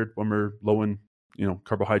impaired when we're low in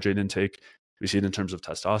carbohydrate intake. We see it in terms of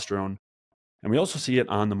testosterone. And we also see it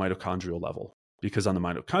on the mitochondrial level, because on the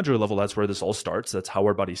mitochondrial level, that's where this all starts. That's how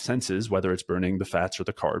our body senses whether it's burning the fats or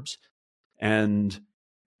the carbs. And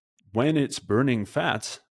when it's burning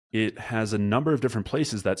fats, it has a number of different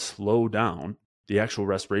places that slow down the actual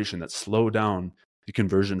respiration, that slow down the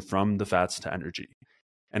conversion from the fats to energy.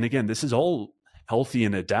 And again, this is all healthy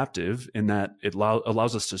and adaptive in that it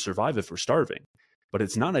allows us to survive if we're starving, but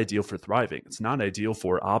it's not ideal for thriving. It's not ideal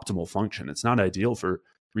for optimal function. It's not ideal for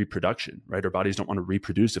reproduction, right? Our bodies don't want to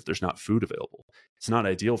reproduce if there's not food available. It's not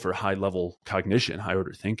ideal for high level cognition, high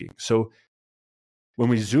order thinking. So when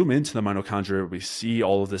we zoom into the mitochondria, we see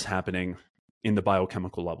all of this happening in the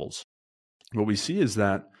biochemical levels. What we see is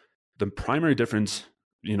that the primary difference,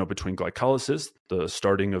 between glycolysis, the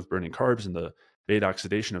starting of burning carbs, and the beta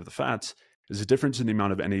oxidation of the fats is a difference in the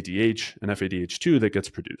amount of NADH and FADH2 that gets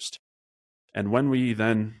produced. And when we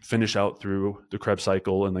then finish out through the Krebs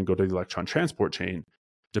cycle and then go to the electron transport chain,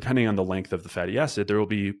 depending on the length of the fatty acid, there will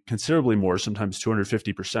be considerably more, sometimes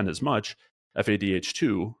 250% as much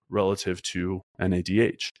FADH2 relative to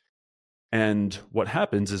NADH. And what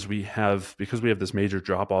happens is because we have this major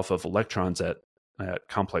drop off of electrons at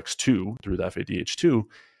complex 2 through the FADH2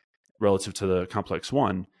 relative to the complex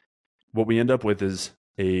 1, what we end up with is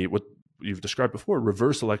what you've described before,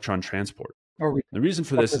 reverse electron transport. The reason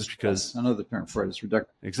for this is because another term for it is reductive.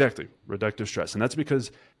 Exactly, reductive stress. And that's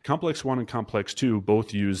because complex 1 and complex 2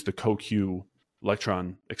 both use the CoQ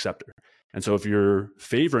electron acceptor. And so if you're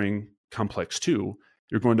favoring complex 2,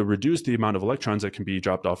 you're going to reduce the amount of electrons that can be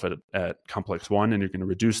dropped off at complex 1, and you're going to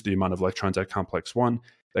reduce the amount of electrons at complex 1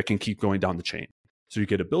 that can keep going down the chain. So you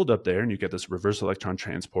get a buildup there, and you get this reverse electron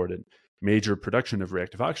transport and major production of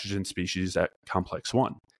reactive oxygen species at complex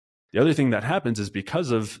 1. The other thing that happens is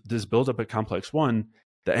because of this buildup at complex 1,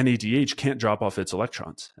 the NADH can't drop off its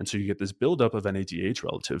electrons. And so you get this buildup of NADH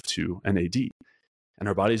relative to NAD. And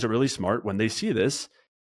our bodies are really smart when they see this,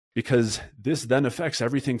 because this then affects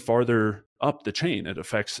everything farther up the chain. It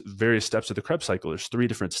affects various steps of the Krebs cycle. There's 3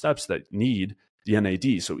 different steps that need the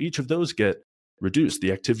NAD. So each of those get reduced.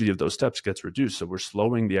 The activity of those steps gets reduced. So we're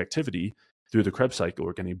slowing the activity through the Krebs cycle.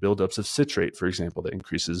 We're getting buildups of citrate, for example, that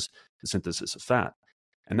increases the synthesis of fat.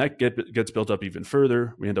 And that gets built up even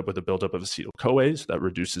further. We end up with a buildup of acetyl-CoA, so that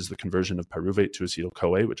reduces the conversion of pyruvate to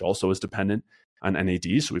acetyl-CoA, which also is dependent on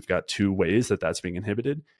NAD. So we've got 2 ways that that's being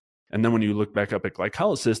inhibited. And then when you look back up at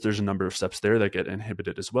glycolysis, there's a number of steps there that get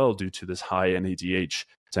inhibited as well due to this high NADH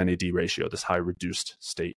to NAD ratio, this high reduced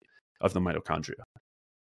state of the mitochondria.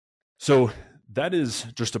 So that is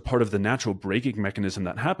just a part of the natural braking mechanism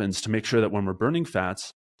that happens to make sure that when we're burning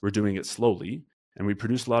fats, we're doing it slowly, and we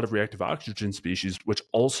produce a lot of reactive oxygen species, which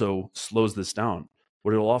also slows this down.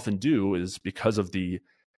 What it'll often do is, because of the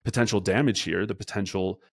potential damage here, the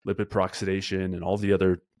potential lipid peroxidation and all the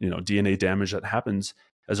other DNA damage that happens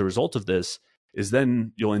as a result of this, is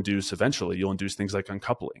then you'll induce things like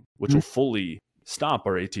uncoupling, which will fully stop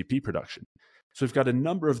our ATP production. So we've got a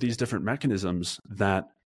number of these different mechanisms that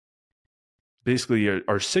basically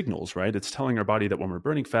are signals, right? It's telling our body that when we're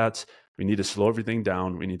burning fats, we need to slow everything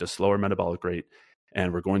down. We need to slow our metabolic rate.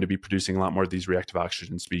 And we're going to be producing a lot more of these reactive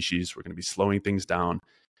oxygen species. We're going to be slowing things down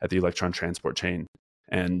at the electron transport chain.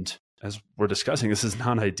 And as we're discussing, this is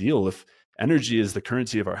not ideal. If energy is the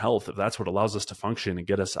currency of our health, if that's what allows us to function and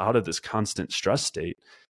get us out of this constant stress state,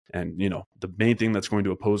 and the main thing that's going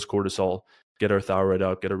to oppose cortisol, get our thyroid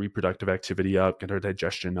up, get our reproductive activity up, get our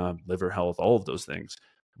digestion up, liver health, all of those things,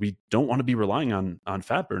 we don't want to be relying on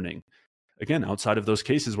fat burning. Again, outside of those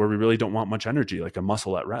cases where we really don't want much energy, like a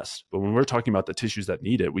muscle at rest. But when we're talking about the tissues that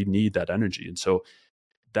need it, we need that energy. And so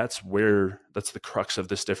that's the crux of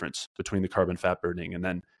this difference between the carbon fat burning. And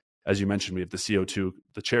then, as you mentioned, we have the CO2,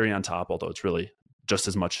 the cherry on top, although it's really just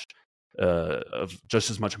as much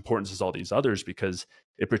importance as all these others, because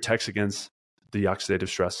it protects against the oxidative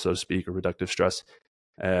stress, so to speak, or reductive stress,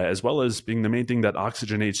 as well as being the main thing that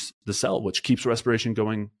oxygenates the cell, which keeps respiration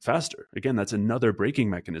going faster. Again, that's another braking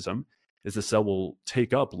mechanism, is the cell will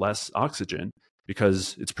take up less oxygen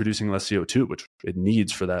because it's producing less CO2, which it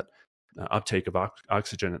needs for that uptake of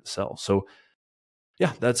oxygen at the cell. So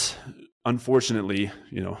yeah, that's unfortunately,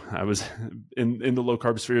 I was in the low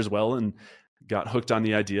carb sphere as well, and got hooked on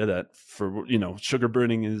the idea that for, sugar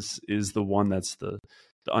burning is the one that's the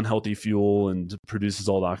unhealthy fuel and produces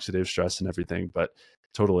all the oxidative stress and everything. But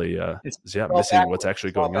totally, missing what's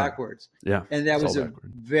actually going on. Backwards. Yeah. And that was a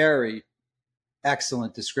very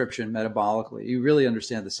excellent description metabolically. You really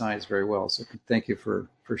understand the science very well. So thank you for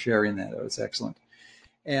sharing that. That was excellent.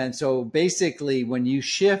 And so basically, when you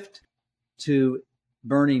shift to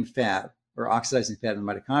burning fat or oxidizing fat in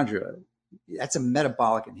the mitochondria, that's a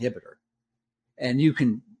metabolic inhibitor. And you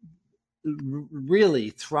can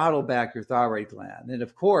really throttle back your thyroid gland. And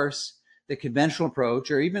of course, the conventional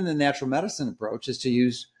approach, or even the natural medicine approach, is to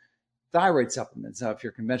use thyroid supplements. Now, if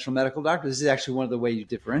you're a conventional medical doctor, this is actually one of the ways you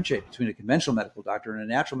differentiate between a conventional medical doctor and a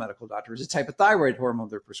natural medical doctor, is the type of thyroid hormone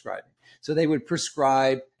they're prescribing. So they would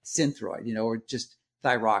prescribe Synthroid, or just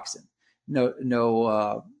thyroxine,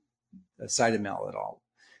 no Cytomel at all,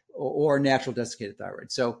 or natural desiccated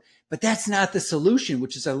thyroid. So, but that's not the solution,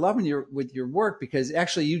 which is I love with your work, because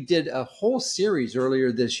actually you did a whole series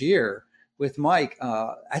earlier this year with Mike.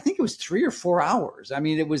 I think it was 3 or 4 hours. I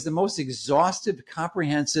mean, it was the most exhaustive,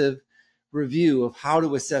 comprehensive review of how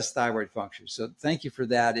to assess thyroid function. So thank you for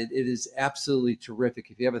that. It is absolutely terrific.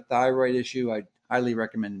 If you have a thyroid issue, I highly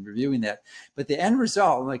recommend reviewing that. But the end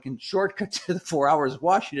result, like in shortcut to the 4 hours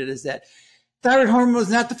watching it, is that thyroid hormone is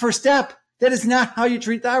not the first step. That is not how you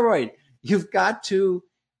treat thyroid. You've got to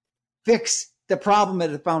fix the problem at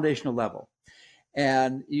a foundational level.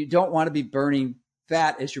 And you don't want to be burning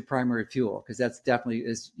fat as your primary fuel, because that's definitely,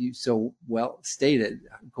 as you so well stated,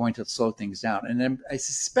 going to slow things down. And then I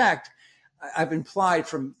suspect, I've implied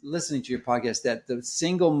from listening to your podcast, that the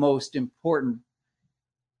single most important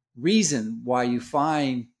reason why you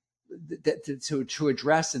find that to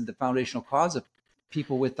address the foundational cause of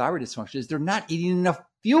people with thyroid dysfunction is they're not eating enough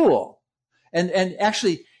fuel. And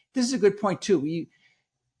actually, this is a good point too.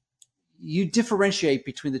 You differentiate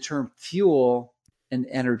between the term fuel and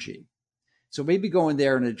energy. So maybe go in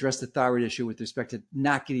there and address the thyroid issue with respect to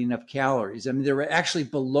not getting enough calories. I mean, they're actually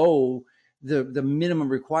below the minimum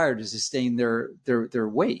required to sustain their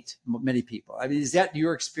weight, many people. I mean, is that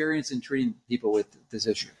your experience in treating people with this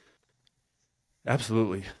issue?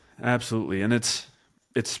 Absolutely. Absolutely. And it's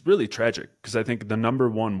really tragic, because I think the number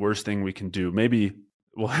one worst thing we can do, maybe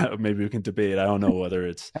we can debate. I don't know whether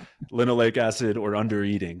it's linoleic acid or under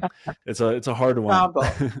eating. It's a hard one.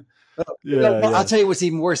 I'll tell you what's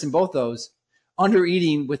even worse than both those: under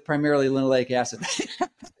eating with primarily linoleic acid.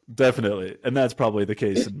 Definitely. And that's probably the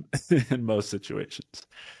case in most situations.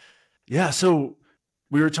 Yeah. So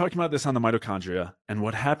we were talking about this on the mitochondria, and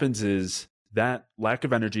what happens is that lack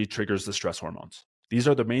of energy triggers the stress hormones. These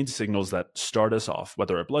are the main signals that start us off,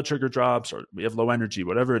 whether our blood sugar drops or we have low energy,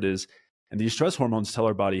 whatever it is. And these stress hormones tell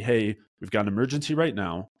our body, hey, we've got an emergency right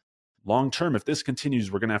now. Long term, if this continues,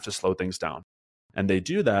 we're going to have to slow things down. And they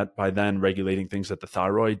do that by then regulating things at the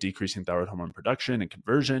thyroid, decreasing thyroid hormone production and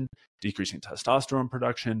conversion, decreasing testosterone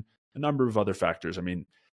production, a number of other factors. I mean,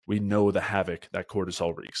 we know the havoc that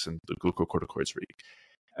cortisol wreaks and the glucocorticoids wreak.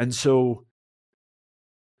 And so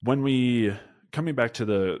coming back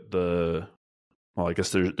to well, I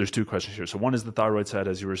guess there's two questions here. So one is the thyroid side,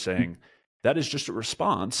 as you were saying. That is just a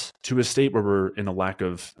response to a state where we're in a lack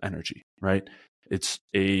of energy, right? It's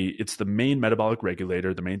the main metabolic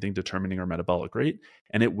regulator, the main thing determining our metabolic rate,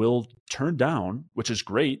 and it will turn down, which is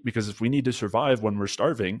great, because if we need to survive when we're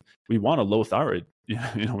starving, we want a low thyroid,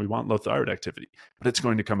 we want low thyroid activity, but it's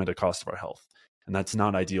going to come at a cost of our health. And that's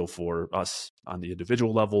not ideal for us on the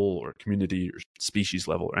individual level or community or species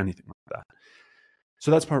level or anything like that.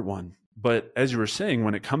 So that's part one. But as you were saying,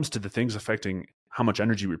 when it comes to the things affecting how much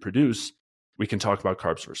energy we can talk about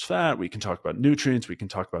carbs versus fat. We can talk about nutrients. We can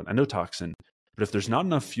talk about endotoxin. But But if there's not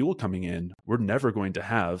enough fuel coming in, we're never going to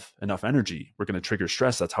have enough energy. We're going to trigger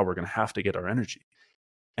stress. That's how we're going to have to get our energy.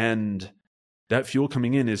 And that fuel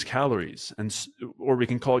coming in is calories, or we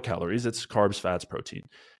can call it calories. It's carbs, fats, protein,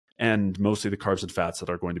 and mostly the carbs and fats that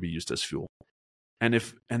are going to be used as fuel. And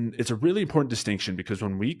it's a really important distinction, because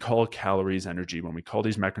when we call calories energy, when we call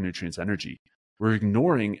these macronutrients energy, we're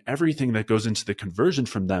ignoring everything that goes into the conversion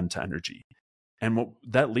from them to energy. And what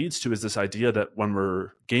that leads to is this idea that when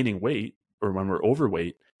we're gaining weight or when we're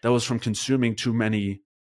overweight, that was from consuming too many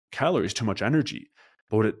calories, too much energy.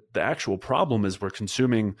 But the actual problem is we're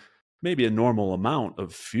consuming maybe a normal amount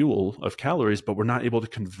of fuel, of calories, but we're not able to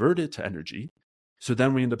convert it to energy. So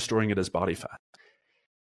then we end up storing it as body fat.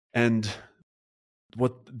 And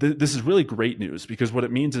this is really great news, because what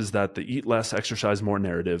it means is that the eat less, exercise more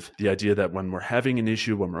narrative, the idea that when we're having an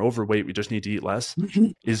issue, when we're overweight, we just need to eat less,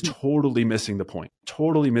 is totally missing the point,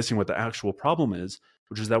 totally missing what the actual problem is,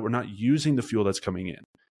 which is that we're not using the fuel that's coming in.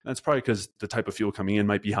 That's probably because the type of fuel coming in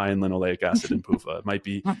might be high in linoleic acid and PUFA. It might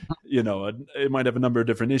be, it might have a number of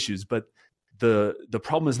different issues, but the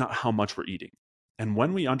problem is not how much we're eating. And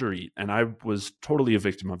when we undereat, and I was totally a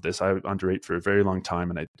victim of this, I underate for a very long time.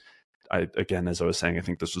 And I again, as I was saying, I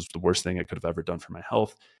think this was the worst thing I could have ever done for my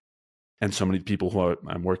health. And so many people who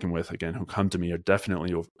I'm working with, again, who come to me are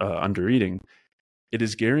definitely undereating. It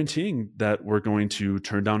is guaranteeing that we're going to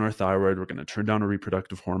turn down our thyroid. We're going to turn down our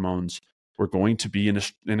reproductive hormones. We're going to be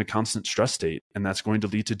in a constant stress state, and that's going to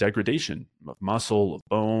lead to degradation of muscle, of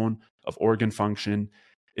bone, of organ function.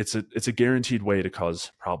 It's a guaranteed way to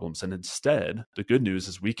cause problems. And instead, the good news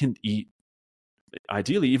is we can eat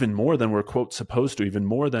ideally even more than we're, quote, supposed to, even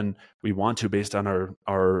more than we want to based on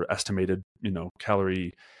our estimated,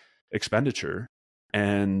 calorie expenditure.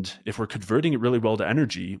 And if we're converting it really well to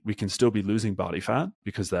energy, we can still be losing body fat,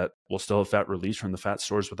 because that will still have fat release from the fat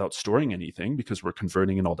stores without storing anything, because we're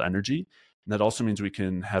converting it all to energy. And that also means we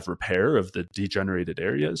can have repair of the degenerated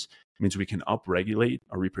areas. It means we can upregulate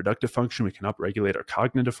our reproductive function. We can upregulate our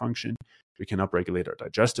cognitive function. We can upregulate our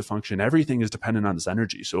digestive function. Everything is dependent on this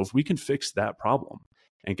energy. So if we can fix that problem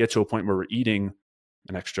and get to a point where we're eating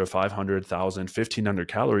an extra 500, 1,000, 1,500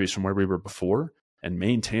 calories from where we were before and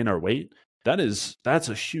maintain our weight, that's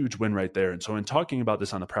a huge win right there. And so in talking about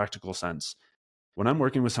this on a practical sense, when I'm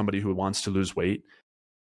working with somebody who wants to lose weight,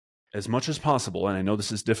 as much as possible, and I know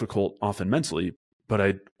this is difficult often mentally, but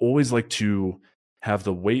I'd always like to have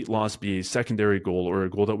the weight loss be a secondary goal, or a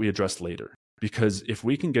goal that we address later. Because if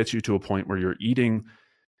we can get you to a point where you're eating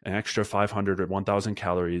an extra 500 or 1,000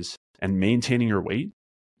 calories and maintaining your weight,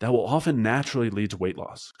 that will often naturally lead to weight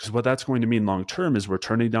loss. Because what that's going to mean long term is we're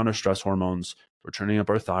turning down our stress hormones, we're turning up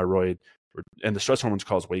our thyroid, and the stress hormones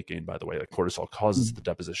cause weight gain, by the way. Like cortisol causes the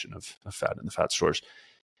deposition of fat in the fat stores.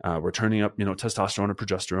 We're turning up, testosterone or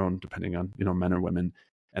progesterone, depending on, men or women.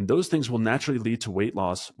 And those things will naturally lead to weight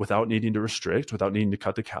loss without needing to restrict, without needing to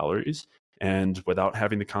cut the calories, and without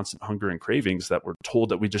having the constant hunger and cravings that we're told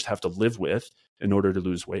that we just have to live with in order to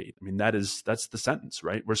lose weight. I mean, that's the sentence,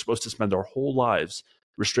 right? We're supposed to spend our whole lives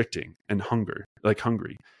restricting and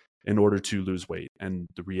hungry in order to lose weight. And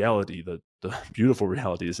the reality, the beautiful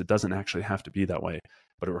reality, is it doesn't actually have to be that way,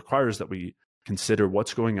 but it requires that we consider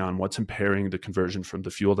what's going on, what's impairing the conversion from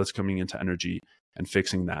the fuel that's coming into energy, and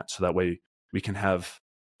fixing that. So that way we can have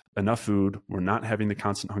enough food, we're not having the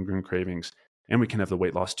constant hunger and cravings, and we can have the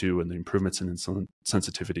weight loss too, and the improvements in insulin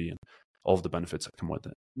sensitivity and all of the benefits that come with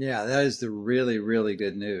it. Yeah, that is the really, really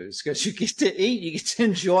good news, because you get to eat, you get to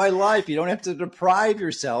enjoy life. You don't have to deprive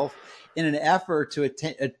yourself in an effort to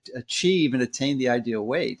achieve and attain the ideal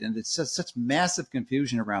weight. And it's just such massive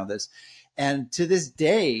confusion around this. And to this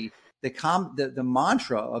day, the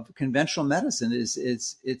mantra of conventional medicine is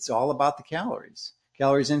it's all about the calories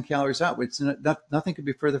in, calories out. It's nothing could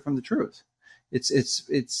be further from the truth.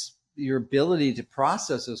 It's your ability to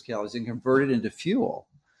process those calories and convert it into fuel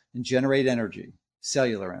and generate energy,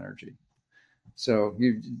 cellular energy. So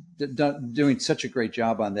you're doing such a great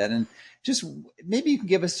job on that. And just maybe you can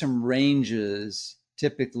give us some ranges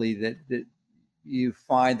typically that you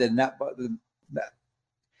find that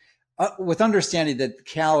with understanding that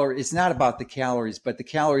it's not about the calories, but the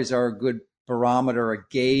calories are a good barometer, a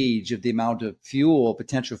gauge of the amount of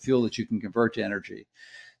potential fuel that you can convert to energy.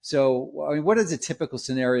 So, I mean, what is a typical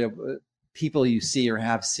scenario people you see or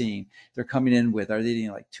have seen they're coming in with? Are they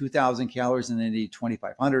eating like 2,000 calories and they need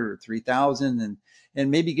 2,500 or 3,000? And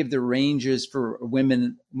maybe give the ranges for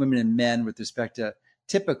women and men with respect to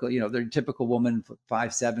typical, their typical woman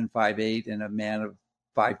 5'7", 5'8", and a man of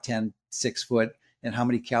 5'10", 6 foot, and how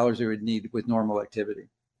many calories they would need with normal activity.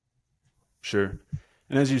 Sure.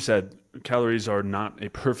 And as you said, calories are not a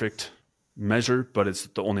perfect measure, but it's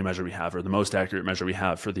the only measure we have, or the most accurate measure we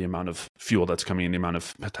have for the amount of fuel that's coming in, the amount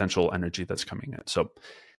of potential energy that's coming in. So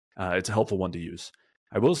it's a helpful one to use.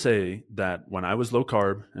 I will say that when I was low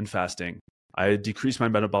carb and fasting, I decreased my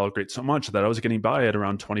metabolic rate so much that I was getting by at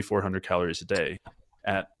around 2,400 calories a day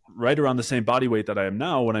at right around the same body weight that I am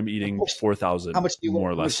now when I'm eating 4,000, more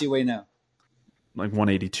or less. How much do you weigh now? Like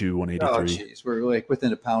 182, 183. Oh, geez. We're like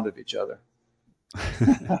within a pound of each other.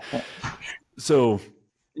 So,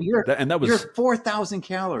 you're 4,000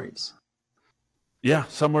 calories. Yeah,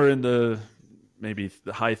 somewhere in the maybe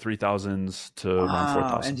the high 3,000s to around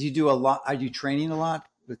 4,000. And do you do a lot? Are you training a lot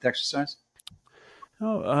with exercise?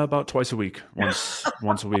 Oh, about twice a week. Once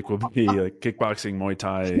a week will be like kickboxing, Muay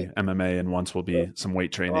Thai, MMA, and once will be some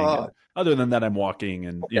weight training. Other than that, I'm walking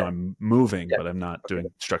and I'm moving, but I'm not doing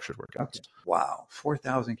structured workouts. Okay. Wow,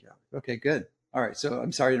 4,000 calories. Okay, good. All right, so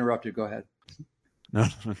I'm sorry to interrupt you. Go ahead. No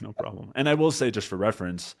problem. And I will say, just for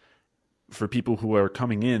reference, for people who are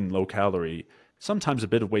coming in low calorie, sometimes a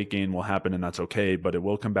bit of weight gain will happen, and that's okay, but it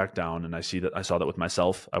will come back down. And I saw that with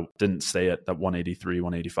myself. I didn't stay at that 183,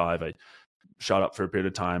 185. I shot up for a period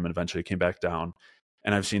of time and eventually came back down.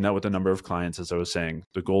 And I've seen that with a number of clients. As I was saying,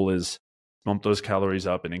 the goal is bump those calories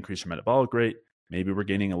up and increase your metabolic rate. Maybe we're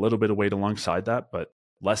gaining a little bit of weight alongside that, but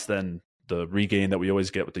less than the regain that we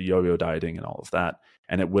always get with the yo-yo dieting and all of that.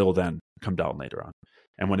 And it will then come down later on.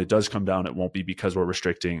 And when it does come down, it won't be because we're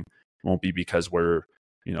restricting. It won't be because we're,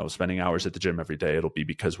 spending hours at the gym every day. It'll be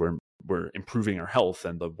because we're improving our health,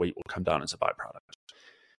 and the weight will come down as a byproduct.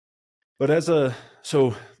 But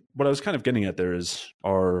so what I was kind of getting at there is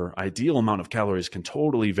our ideal amount of calories can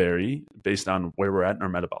totally vary based on where we're at in our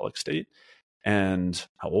metabolic state and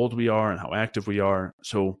how old we are and how active we are.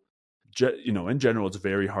 So, in general, it's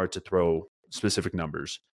very hard to throw specific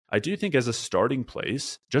numbers. I do think as a starting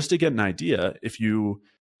place, just to get an idea, if you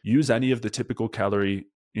use any of the typical calorie,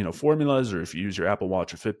 formulas, or if you use your Apple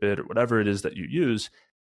Watch or Fitbit or whatever it is that you use,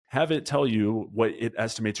 have it tell you what it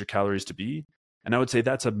estimates your calories to be. And I would say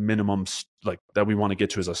that's a minimum that we want to get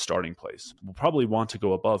to as a starting place. We'll probably want to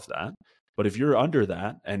go above that. But if you're under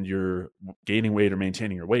that and you're gaining weight or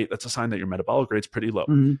maintaining your weight, that's a sign that your metabolic rate's pretty low.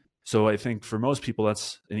 Mm-hmm. So I think for most people,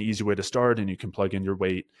 that's an easy way to start, and you can plug in your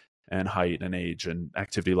weight and height and age and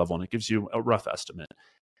activity level, and it gives you a rough estimate.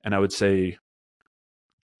 And I would say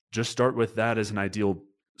just start with that as an ideal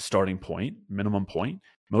starting point, minimum point.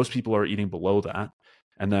 Most people are eating below that,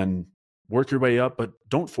 and then work your way up, but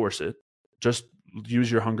don't force it. Just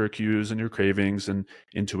use your hunger cues and your cravings and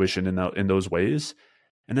intuition in those ways.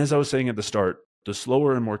 And as I was saying at the start, the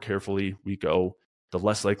slower and more carefully we go, the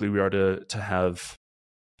less likely we are to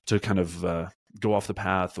kind of go off the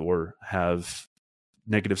path or have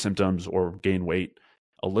negative symptoms or gain weight.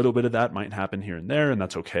 A little bit of that might happen here and there, and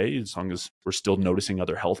that's okay as long as we're still noticing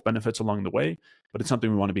other health benefits along the way. But it's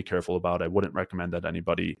something we want to be careful about. I wouldn't recommend that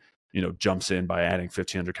anybody, jumps in by adding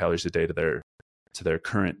 1,500 calories a day to their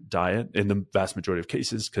current diet in the vast majority of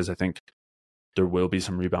cases, because I think there will be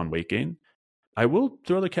some rebound weight gain. I will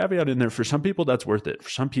throw the caveat in there. For some people, that's worth it. For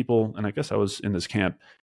some people, and I guess I was in this camp,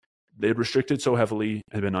 they had restricted so heavily,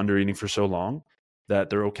 had been under eating for so long that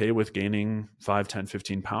they're okay with gaining 5, 10,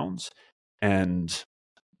 15 pounds and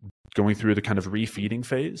going through the kind of refeeding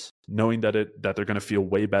phase, knowing that they're going to feel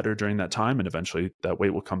way better during that time, and eventually that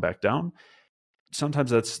weight will come back down.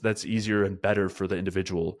 Sometimes that's easier and better for the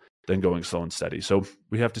individual than going slow and steady. So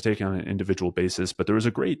we have to take it on an individual basis. But there was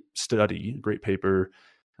a great study, a great paper,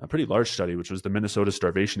 a pretty large study, which was the Minnesota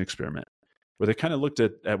starvation experiment, where they kind of looked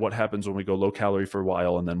at what happens when we go low calorie for a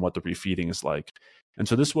while and then what the refeeding is like. And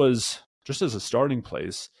so this was, just as a starting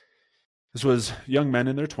place, this was young men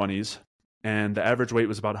in their 20s, and the average weight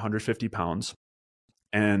was about 150 pounds.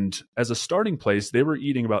 And as a starting place, they were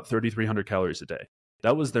eating about 3,300 calories a day.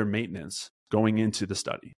 That was their maintenance going into the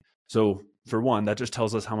study. So for one, that just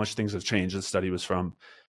tells us how much things have changed. The study was from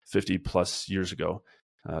 50 plus years ago,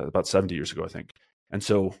 about 70 years ago, I think. And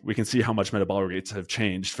so we can see how much metabolic rates have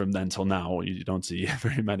changed from then till now. You don't see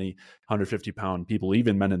very many 150-pound people,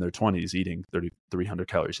 even men in their 20s, eating 3,300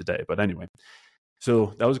 calories a day. But anyway,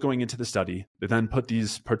 so that was going into the study. They then put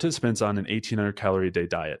these participants on an 1,800 calorie a day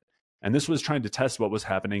diet. And this was trying to test what was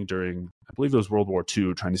happening during, I believe it was World War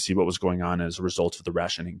II, trying to see what was going on as a result of the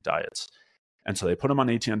rationing diets. And so they put them on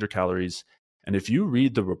 1,800 calories. And if you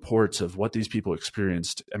read the reports of what these people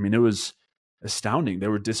experienced, I mean, it was astounding. They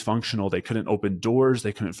were dysfunctional. They couldn't open doors.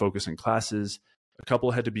 They couldn't focus in classes. A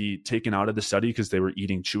couple had to be taken out of the study because they were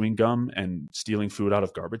eating chewing gum and stealing food out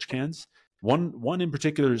of garbage cans. One in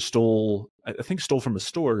particular stole from a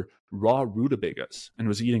store raw rutabagas and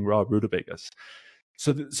was eating raw rutabagas.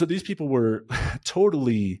 So these people were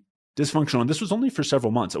totally dysfunctional. And this was only for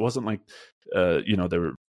several months. It wasn't like, they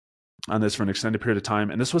were on this for an extended period of time.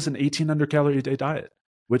 And this was an 1,800 calorie a day diet,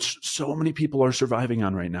 which so many people are surviving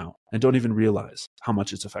on right now and don't even realize how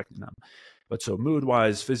much it's affecting them. But so mood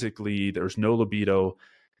wise, physically, there's no libido.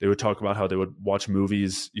 They would talk about how they would watch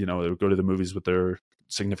movies, they would go to the movies with their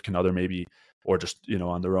significant other maybe, or just,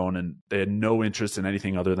 on their own. And they had no interest in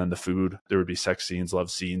anything other than the food. There would be sex scenes,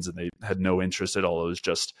 love scenes, and they had no interest at all. It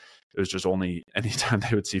was just only anytime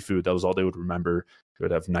they would see food, that was all they would remember. They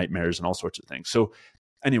would have nightmares and all sorts of things. So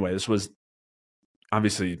anyway, this was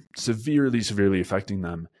obviously severely, severely affecting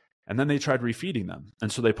them. And then they tried refeeding them.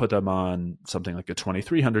 And so they put them on something like a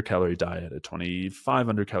 2,300 calorie diet, a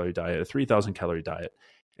 2,500 calorie diet, a 3,000 calorie diet.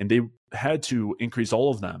 And they had to increase all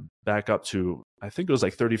of them back up to, I think it was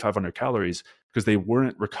like 3,500 calories, because they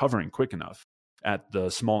weren't recovering quick enough at the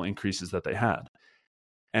small increases that they had.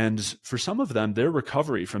 And for some of them, their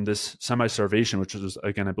recovery from this semi-starvation, which was,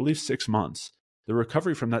 again, I believe 6 months, the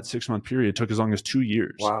recovery from that 6-month period took as long as 2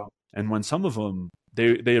 years. Wow. And when some of them, they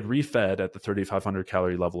had refed at the 3,500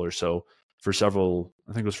 calorie level or so for several,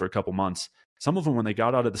 I think it was for a couple months. Some of them, when they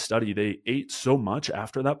got out of the study, they ate so much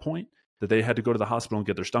after that point that they had to go to the hospital and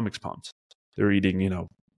get their stomachs pumped. They were eating,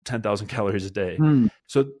 10,000 calories a day.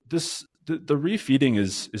 So the refeeding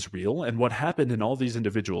is real. And what happened in all these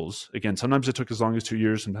individuals, again, sometimes it took as long as 2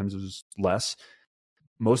 years, sometimes it was less.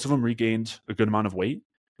 Most of them regained a good amount of weight,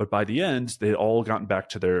 but by the end, they had all gotten back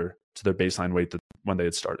to their baseline weight when they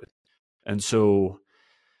had started. And so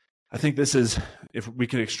I think this is, if we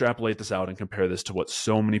can extrapolate this out and compare this to what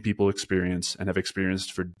so many people experience and have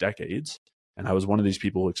experienced for decades, and I was one of these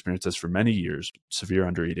people who experienced this for many years, severe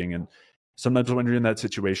undereating. And sometimes when you're in that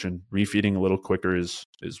situation, refeeding a little quicker is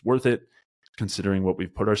worth it, considering what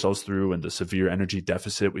we've put ourselves through and the severe energy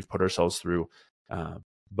deficit we've put ourselves through.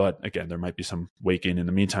 But again, there might be some weight gain in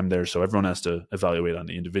the meantime there. So everyone has to evaluate on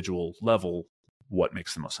the individual level what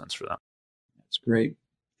makes the most sense for them. That's great.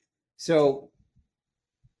 So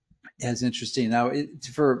that's interesting. Now,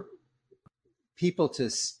 for people to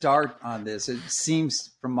start on this, it seems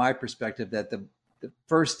from my perspective that the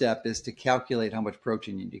first step is to calculate how much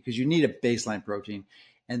protein you need, because you need a baseline protein,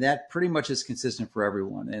 and that pretty much is consistent for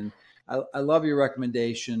everyone. And I love your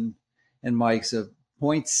recommendation and Mike's of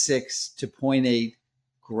 0.6 to 0.8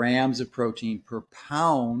 grams of protein per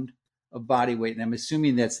pound of body weight. And I'm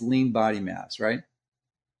assuming that's lean body mass, right?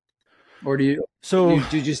 Or do you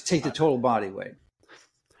just take the total body weight?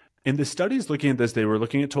 In the studies looking at this, they were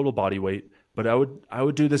looking at total body weight, but I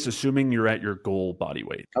would do this assuming you're at your goal body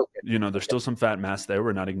weight. Okay. There's still some fat mass there.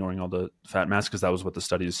 We're not ignoring all the fat mass because that was what the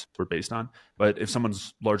studies were based on. But if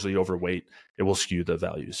someone's largely overweight, it will skew the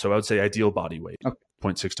values. So I would say ideal body weight,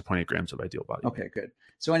 0.6 to 0.8 grams of ideal body weight. Okay, good.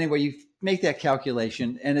 So anyway, you make that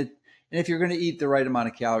calculation, and if you're going to eat the right amount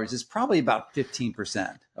of calories, it's probably about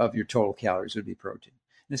 15% of your total calories would be protein.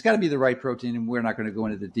 And it's got to be the right protein, and we're not going to go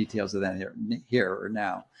into the details of that here or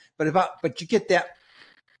now. But you get that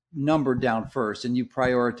number down first, and you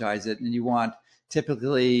prioritize it, and you want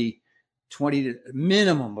typically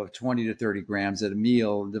minimum of 20 to 30 grams at a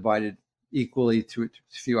meal, divided equally to a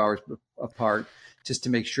few hours apart, just to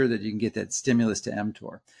make sure that you can get that stimulus to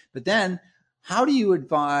mTOR. But then, how do you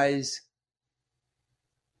advise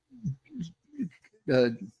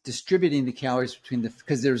distributing the calories between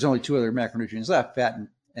because there's only two other macronutrients left, fat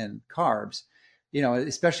and carbs,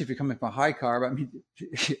 especially if you're coming from a high carb.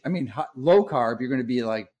 I mean, low carb, you're going to be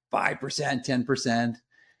like 5%,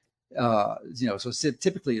 10%. So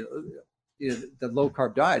typically the low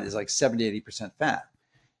carb diet is like 70, 80% fat.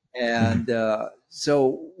 And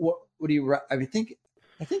so what do you, I think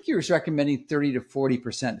you're recommending 30 to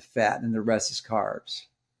 40% fat and the rest is carbs.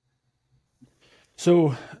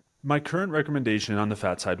 So my current recommendation on the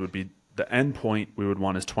fat side would be the end point we would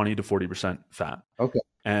want is 20 to 40% fat. Okay.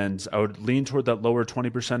 And I would lean toward that lower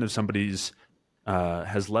 20% if somebody's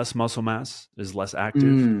has less muscle mass, is less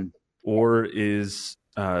active, or is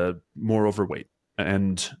more overweight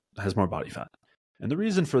and has more body fat. And the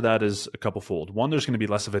reason for that is a couple fold. One, there's going to be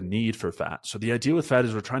less of a need for fat. So the idea with fat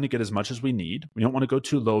is we're trying to get as much as we need. We don't want to go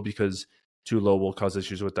too low because too low will cause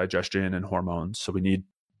issues with digestion and hormones. So we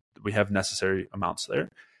have necessary amounts there.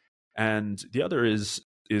 And the other is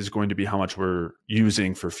going to be how much we're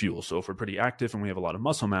using for fuel. So if we're pretty active and we have a lot of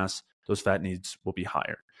muscle mass, those fat needs will be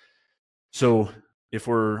higher. So if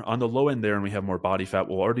we're on the low end there and we have more body fat,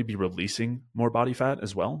 we'll already be releasing more body fat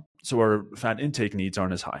as well. So our fat intake needs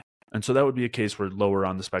aren't as high. And so that would be a case where lower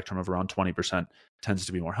on the spectrum of around 20% tends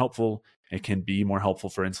to be more helpful. It can be more helpful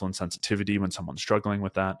for insulin sensitivity when someone's struggling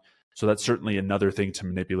with that. So that's certainly another thing to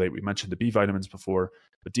manipulate. We mentioned the B vitamins before,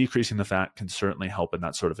 but decreasing the fat can certainly help in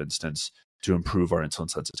that sort of instance to improve our insulin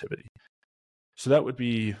sensitivity. So that would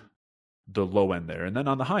be the low end there. And then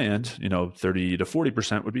on the high end, 30 to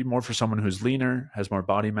 40% would be more for someone who's leaner, has more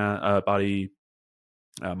body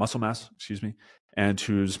muscle mass, and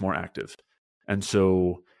who's more active. And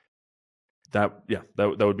so that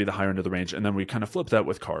would be the higher end of the range. And then we kind of flip that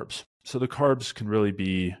with carbs. So the carbs can really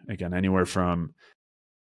be, again, anywhere from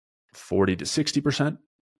 40 to 60%,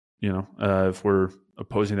 if we're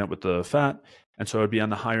opposing that with the fat. And so it would be on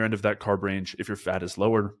the higher end of that carb range if your fat is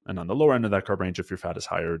lower, and on the lower end of that carb range if your fat is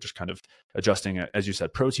higher, just kind of adjusting it. As you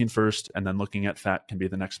said, protein first, and then looking at fat can be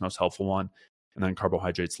the next most helpful one. And then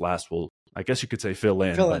carbohydrates last will, I guess you could say, fill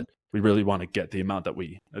in, but we really want to get the amount that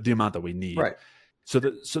we need. Right. So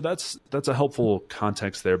that's a helpful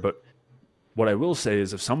context there. But what I will say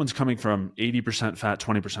is if someone's coming from 80% fat,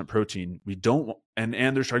 20% protein, we don't, and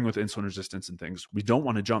they're starting with insulin resistance and things, we don't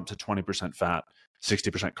want to jump to 20% fat,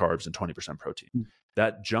 60% carbs, and 20% protein.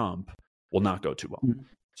 That jump will not go too well.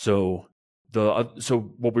 So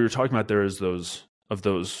what we were talking about there is those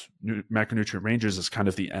macronutrient ranges is kind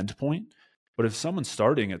of the end point. But if someone's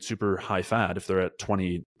starting at super high fat, if they're at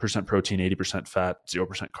 20% protein, 80% fat,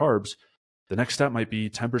 0% carbs, the next step might be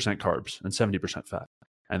 10% carbs and 70% fat,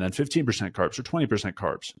 and then 15% carbs or 20%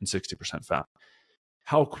 carbs and 60% fat.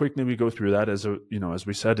 How quickly we go through that, as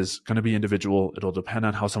we said, is going to be individual. It'll depend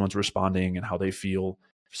on how someone's responding and how they feel.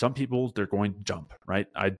 Some people, they're going to jump, right?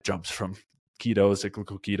 I jumped from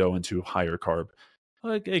cyclical keto into higher carb.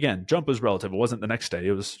 Again, jump was relative. It wasn't the next day.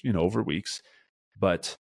 It was, over weeks,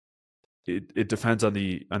 but it depends on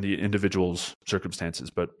the individual's circumstances.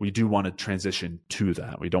 But we do want to transition to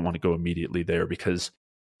that. We don't want to go immediately there, because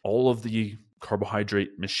all of the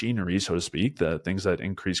carbohydrate machinery, so to speak, the things that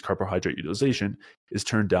increase carbohydrate utilization, is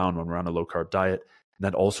turned down when we're on a low carb diet. And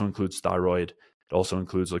that also includes thyroid. It also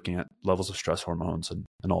includes looking at levels of stress hormones and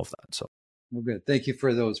all of that. So, well, good. Thank you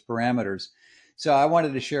for those parameters. So I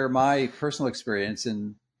wanted to share my personal experience,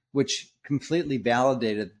 and which completely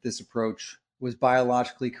validated that this approach was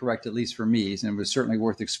biologically correct, at least for me, and it was certainly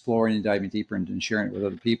worth exploring and diving deeper into and sharing it with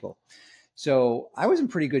other people. So I was in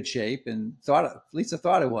pretty good shape, and at least I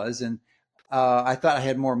thought I was. And I thought I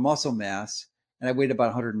had more muscle mass, and I weighed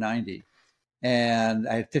about 190, and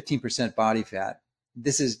I had 15% body fat.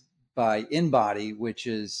 This is by InBody, which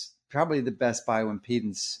is probably the best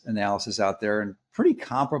bioimpedance analysis out there, and pretty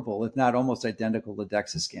comparable, if not almost identical, to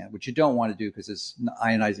DEXA scan, which you don't want to do because it's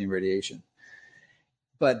ionizing radiation.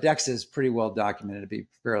 But DEXA is pretty well documented to be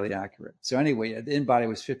fairly accurate. So anyway, the InBody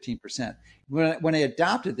was 15%. When I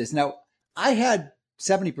adopted this, now I had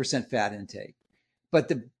 70% fat intake, but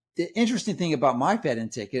the interesting thing about my fat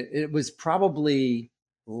intake, it was probably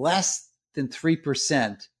less than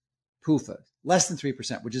 3% PUFA, less than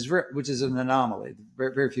 3%, which is an anomaly.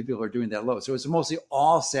 Very, very few people are doing that low. So it's mostly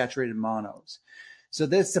all saturated monos. So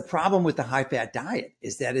that's the problem with the high fat diet,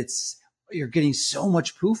 is that you're getting so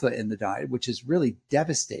much PUFA in the diet, which is really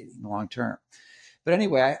devastating long term. But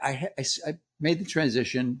anyway, I made the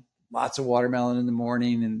transition, lots of watermelon in the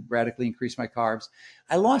morning, and radically increased my carbs.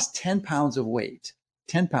 I lost 10 pounds of weight,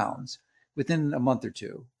 10 pounds within a month or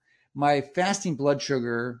two. My fasting blood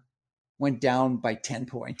sugar went down by 10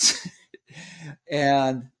 points.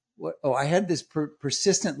 And I had this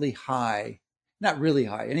persistently high, not really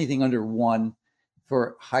high, anything under 1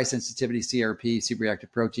 for high sensitivity CRP,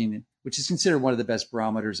 C-reactive protein, which is considered one of the best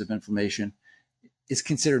barometers of inflammation, is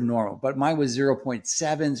considered normal. But mine was 0.7,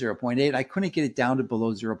 0.8. I couldn't get it down to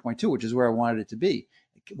below 0.2, which is where I wanted it to be.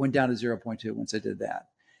 It went down to 0.2 once I did that.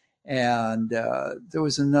 And there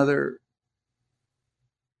was another,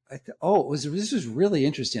 this was really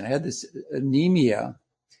interesting. I had this anemia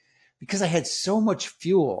because I had so much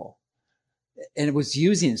fuel and it was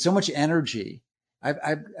using so much energy.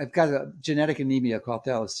 I've got a genetic anemia called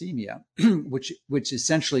thalassemia, which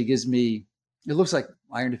essentially gives me, it looks like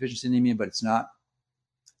iron deficiency anemia, but it's not.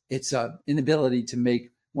 It's an inability to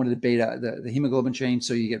make one of the hemoglobin chain,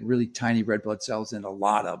 so you get really tiny red blood cells and a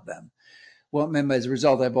lot of them. Well, as a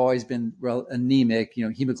result, I've always been anemic.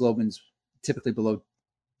 Hemoglobin's typically below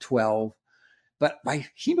 12, but my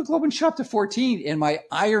hemoglobin shot up to 14, and my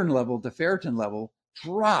iron level, the ferritin level,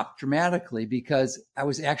 dropped dramatically because I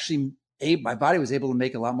was actually my body was able to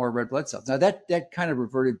make a lot more red blood cells. Now that kind of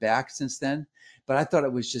reverted back since then, but I thought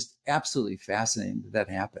it was just absolutely fascinating that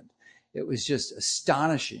happened. It was just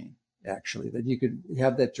astonishing, actually, that you could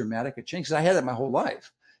have that dramatic a change. Because I had that my whole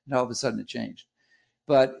life, and all of a sudden it changed.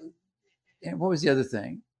 And what was the other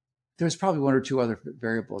thing? There was probably 1 or 2 other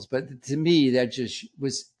variables, but to me, that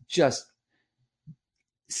was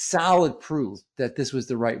solid proof that this was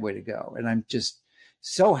the right way to go. And I'm just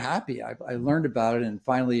so happy I learned about it and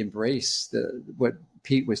finally embraced what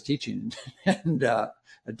Pete was teaching and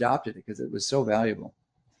adopted it because it was so valuable.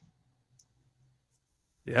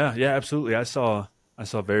 Yeah, yeah, absolutely. I saw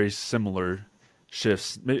very similar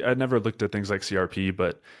shifts. I never looked at things like CRP,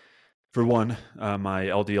 but for one, my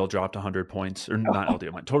LDL dropped 100 points, or not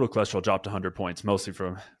LDL, my total cholesterol dropped 100 points, mostly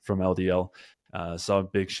from LDL. Saw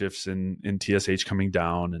big shifts in TSH coming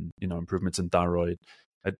down, and improvements in thyroid.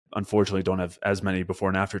 I unfortunately don't have as many before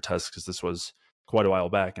and after tests because this was quite a while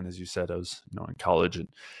back, and as you said, I was in college and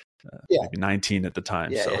Yeah. maybe 19 at the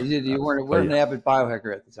time. Yeah, So, you but weren't an avid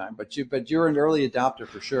biohacker at the time, but you're an early adopter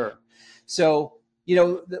for sure. So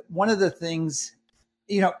one of the things,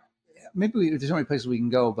 you know, there's so many places we can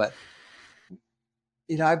go, but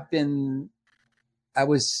I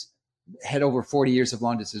was had over 40 years of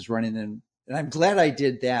long distance running, and I'm glad I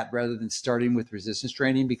did that rather than starting with resistance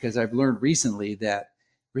training, because I've learned recently that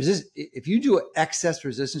if you do excess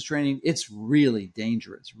resistance training, it's really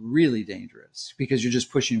dangerous, because you're just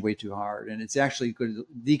pushing way too hard, and it's actually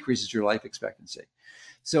decreases your life expectancy.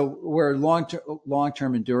 So where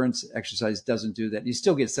long-term endurance exercise doesn't do that, you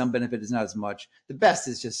still get some benefit. It's not as much. The best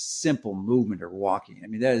is just simple movement or walking. I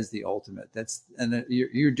mean, that is the ultimate. And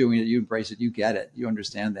you're doing it. You embrace it. You get it. You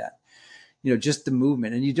understand that. Just the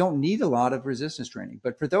movement, and you don't need a lot of resistance training.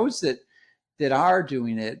 But for those that are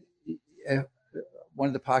doing it, one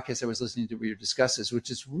of the podcasts I was listening to where you discuss this, which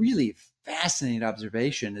is really fascinating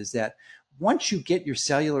observation, is that once you get your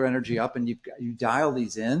cellular energy up and you dial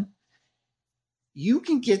these in, you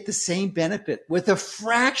can get the same benefit with a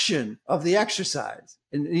fraction of the exercise.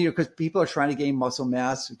 And, because people are trying to gain muscle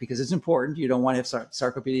mass because it's important. You don't want to have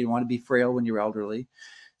sarcopenia. You don't want to be frail when you're elderly.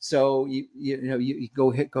 So you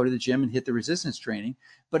go to the gym and hit the resistance training.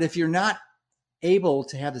 But if you're not able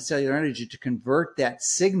to have the cellular energy to convert that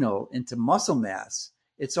signal into muscle mass,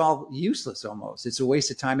 it's all useless almost. It's a waste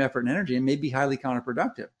of time, effort, and energy, and may be highly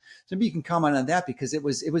counterproductive. So maybe you can comment on that, because it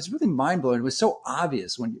was really mind blowing. It was so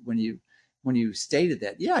obvious when you stated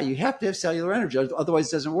that, yeah, you have to have cellular energy, otherwise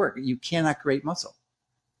it doesn't work. You cannot create muscle.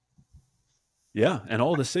 yeah, and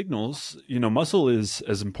all the signals, muscle is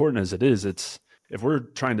as important as it is. If we're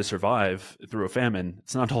trying to survive through a famine,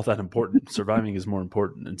 it's not all that important. Surviving is more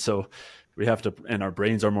important. And so we have to, and our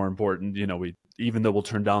brains are more important. Even though we'll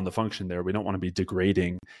turn down the function there, we don't want to be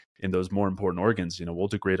degrading in those more important organs. We'll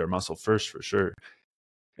degrade our muscle first for sure.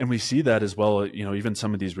 And we see that as well, even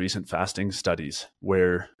some of these recent fasting studies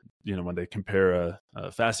where, when they compare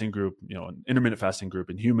a fasting group, an intermittent fasting group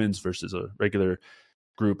in humans versus a regular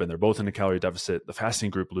group, and they're both in a calorie deficit, the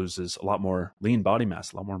fasting group loses a lot more lean body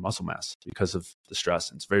mass, a lot more muscle mass because of the stress.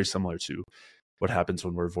 And it's very similar to what happens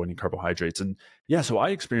when we're avoiding carbohydrates. And yeah, so I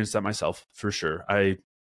experienced that myself for sure. I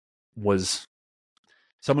was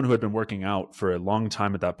someone who had been working out for a long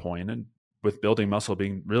time at that point, and with building muscle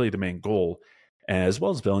being really the main goal, as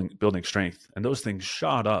well as building strength. And those things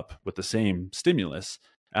shot up with the same stimulus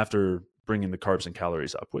after bringing the carbs and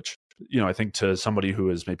calories up, which, I think to somebody who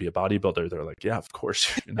is maybe a bodybuilder, they're like, yeah, of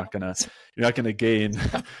course, you're not gonna gain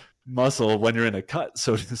muscle when you're in a cut,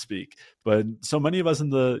 so to speak. But so many of us in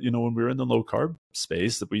the, when we were in the low carb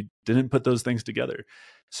space, that we didn't put those things together.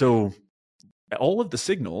 So all of the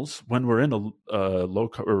signals when we're in a low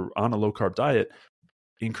carb diet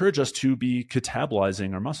encourage us to be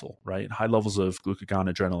catabolizing our muscle, right? High levels of glucagon,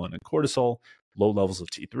 adrenaline, and cortisol, low levels of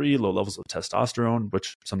T3, low levels of testosterone,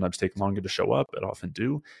 which sometimes take longer to show up, but often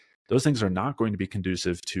do. Those things are not going to be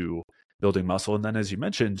conducive to building muscle. And then, as you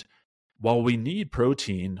mentioned, while we need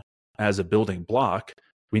protein as a building block,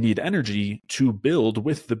 we need energy to build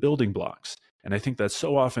with the building blocks. And I think that's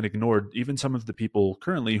so often ignored. Even some of the people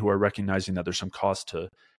currently who are recognizing that there's some cost to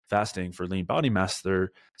fasting for lean body mass,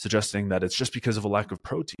 they're suggesting that it's just because of a lack of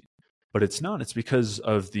protein. But it's not. It's because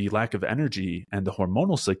of the lack of energy and the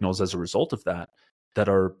hormonal signals as a result of that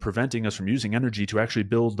are preventing us from using energy to actually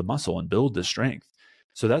build the muscle and build the strength.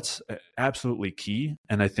 So that's absolutely key.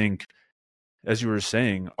 And I think, as you were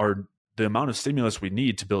saying, the amount of stimulus we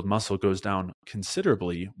need to build muscle goes down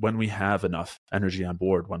considerably when we have enough energy on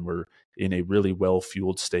board, when we're in a really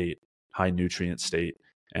well-fueled state, high nutrient state,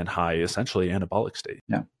 and high, essentially, anabolic state.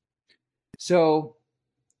 Yeah. So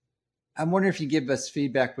I'm wondering if you give us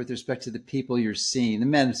feedback with respect to the people you're seeing, the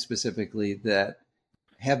men specifically, that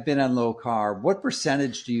have been on low carb. What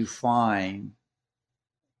percentage do you find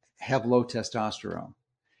have low testosterone?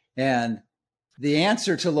 And the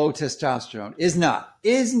answer to low testosterone is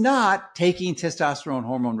not taking testosterone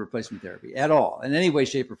hormone replacement therapy at all, in any way,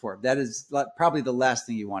 shape, or form. That is probably the last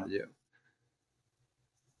thing you want to do.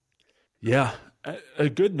 Yeah, a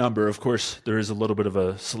good number. Of course, there is a little bit of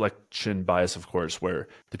a selection bias, of course, where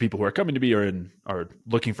the people who are coming to me are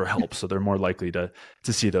looking for help, so they're more likely to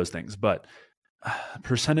see those things. But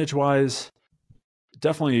percentage-wise,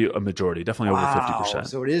 definitely a majority, definitely over 50%.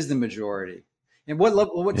 So it is the majority. And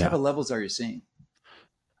what type of levels are you seeing?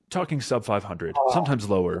 talking sub 500, sometimes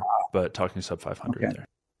lower, but talking sub 500 Okay. there.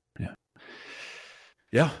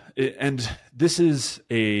 And this is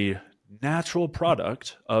a natural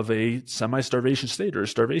product of a semi-starvation state or a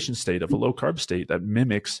starvation state, of a low carb state that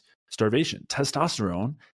mimics starvation.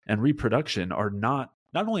 Testosterone and reproduction are not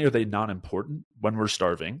only are they not important when we're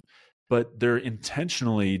starving, but they're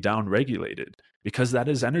intentionally down-regulated because that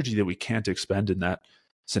is energy that we can't expend in that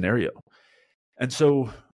scenario. And so,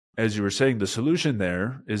 as you were saying, the solution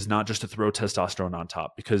there is not just to throw testosterone on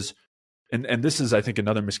top, because and this is, I think,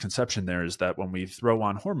 another misconception there, is that when we throw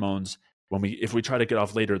on hormones, if we try to get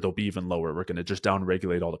off later, they'll be even lower. We're going to just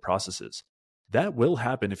down-regulate all the processes. That will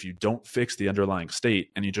happen if you don't fix the underlying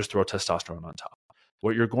state and you just throw testosterone on top.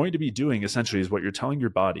 What you're going to be doing essentially is what you're telling your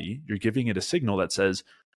body, you're giving it a signal that says,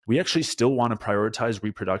 we actually still want to prioritize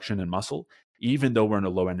reproduction and muscle, even though we're in a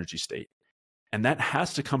low energy state. And that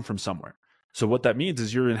has to come from somewhere. So what that means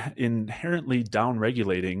is you're inherently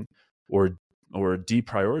down-regulating or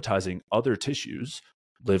deprioritizing other tissues,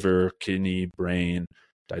 liver, kidney, brain,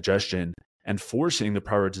 digestion, and forcing the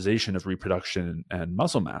prioritization of reproduction and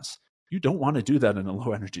muscle mass. You don't want to do that in a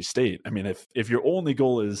low energy state. I mean, if your only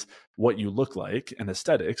goal is what you look like and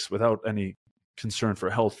aesthetics without any concern for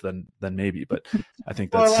health, then maybe. But I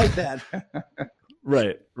think that's I like that.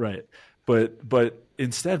 right. But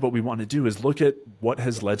instead, what we want to do is look at what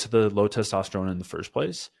has led to the low testosterone in the first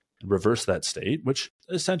place, and reverse that state, which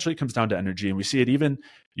essentially comes down to energy. And we see it even,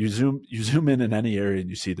 you zoom in any area and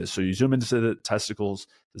you see this. So you zoom into the testicles,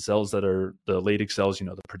 the cells that are the Leydig cells,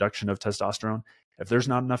 the production of testosterone. If there's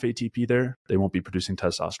not enough ATP there, they won't be producing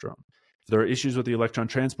testosterone. If there are issues with the electron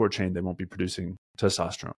transport chain, they won't be producing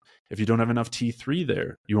testosterone. If you don't have enough T3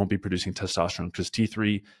 there, you won't be producing testosterone, because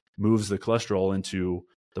T3 moves the cholesterol into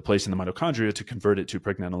the place in the mitochondria to convert it to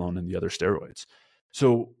pregnenolone and the other steroids.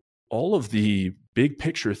 So all of the big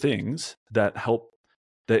picture things that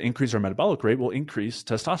increase our metabolic rate will increase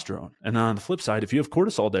testosterone. And then on the flip side, if you have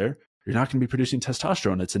cortisol there, you're not going to be producing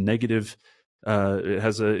testosterone. It's a negative, it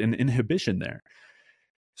has an inhibition there.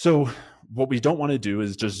 So what we don't want to do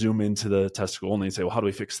is just zoom into the testicle only and say, well, how do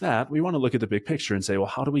we fix that? We want to look at the big picture and say, well,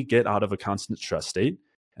 how do we get out of a constant stress state?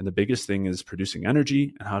 And the biggest thing is producing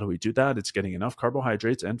energy. And how do we do that? It's getting enough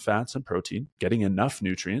carbohydrates and fats and protein, getting enough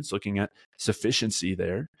nutrients, looking at sufficiency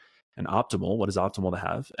there, and optimal, what is optimal to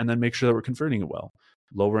have, and then make sure that we're converting it well,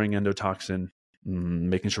 lowering endotoxin,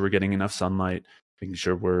 making sure we're getting enough sunlight, making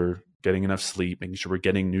sure we're getting enough sleep, making sure we're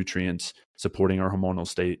getting nutrients, supporting our hormonal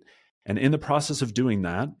state. And in the process of doing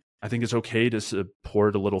that, I think it's okay to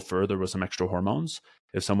support a little further with some extra hormones.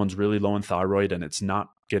 If someone's really low in thyroid and it's not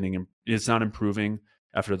improving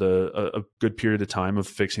after a good period of time of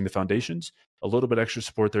fixing the foundations, a little bit extra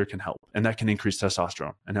support there can help. And that can increase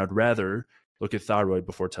testosterone. And I'd rather look at thyroid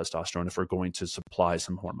before testosterone if we're going to supply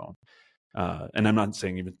some hormone. And I'm not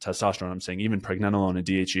saying even testosterone, I'm saying even pregnenolone and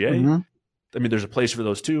DHEA. Mm-hmm. I mean, there's a place for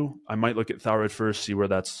those too. I might look at thyroid first, see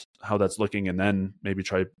how that's looking, and then maybe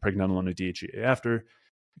try pregnenolone and DHEA after.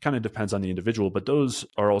 It kind of depends on the individual, but those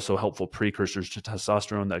are also helpful precursors to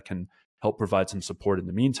testosterone that can help provide some support in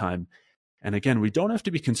the meantime. And again, we don't have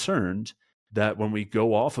to be concerned that when we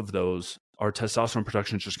go off of those, our testosterone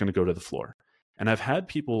production is just going to go to the floor. And I've had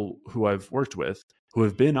people who I've worked with who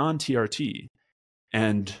have been on TRT,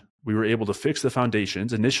 and we were able to fix the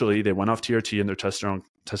foundations. Initially, they went off TRT and their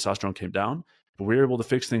testosterone came down, but we were able to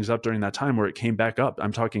fix things up during that time where it came back up.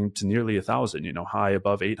 I'm talking to nearly 1,000, high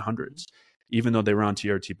above 800s, even though they were on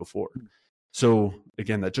TRT before. So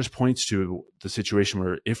again, that just points to the situation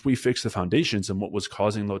where if we fix the foundations and what was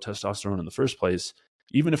causing low testosterone in the first place,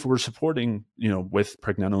 even if we're supporting, with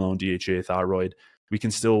pregnenolone, DHEA, thyroid, we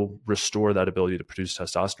can still restore that ability to produce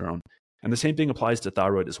testosterone. And the same thing applies to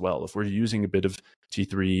thyroid as well. If we're using a bit of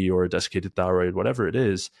T3 or a desiccated thyroid, whatever it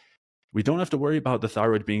is, we don't have to worry about the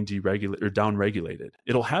thyroid being deregulated or downregulated.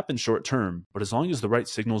 It'll happen short term, but as long as the right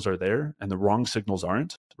signals are there and the wrong signals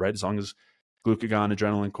aren't, right? As long as glucagon,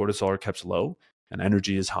 adrenaline, cortisol are kept low and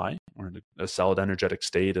energy is high, we're in a solid energetic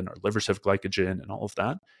state and our livers have glycogen and all of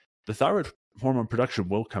that, the thyroid hormone production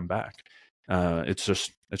will come back. It's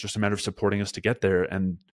just a matter of supporting us to get there,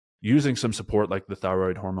 and using some support like the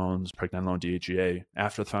thyroid hormones, pregnenolone, DHEA,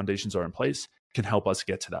 after the foundations are in place can help us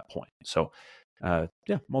get to that point. So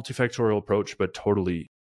multifactorial approach, but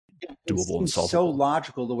totally doable and solvable. So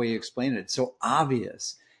logical the way you explain it. It's so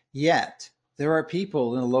obvious. Yet there are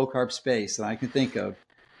people in the low carb space that I can think of,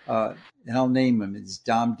 and I'll name him. It's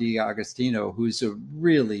Dom D'Agostino, who's a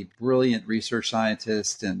really brilliant research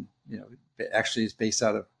scientist, and actually is based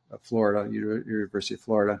out of Florida, University of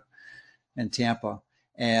Florida, and Tampa,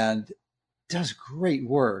 and does great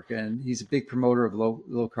work. And he's a big promoter of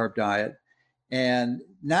low carb diet. and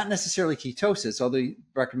not necessarily ketosis, although he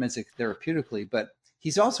recommends it therapeutically, but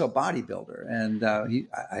he's also a bodybuilder. And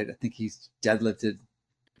I think he's deadlifted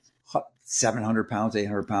 700 pounds,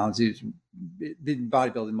 800 pounds. He's been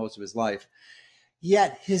bodybuilding most of his life.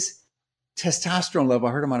 Yet his testosterone level,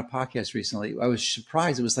 I heard him on a podcast recently, I was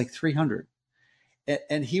surprised, it was like 300.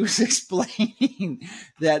 And he was explaining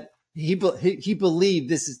that he believed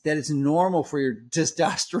that it's normal for your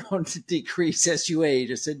testosterone to decrease as you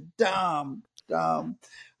age. I said, dumb. I'm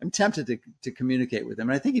tempted to communicate with him,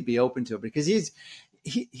 and I think he'd be open to it because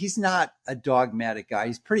he's not a dogmatic guy.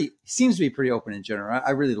 He seems to be pretty open in general.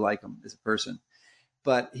 I really like him as a person,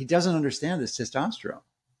 but he doesn't understand this testosterone.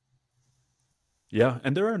 Yeah,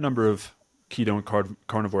 and there are a number of keto and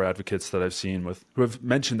carnivore advocates that I've seen who have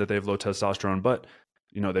mentioned that they have low testosterone, but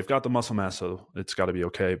they've got the muscle mass, so it's got to be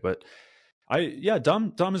okay. But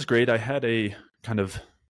Dom is great. I had a kind of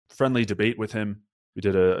friendly debate with him. We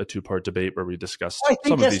did a 2-part debate where we discussed. I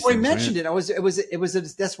think that's where he mentioned it.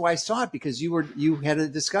 That's why I saw it, because you had a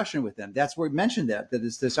discussion with him. That's where he mentioned that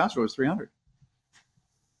his testosterone was 300.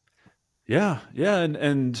 Yeah,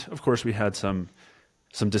 and of course we had some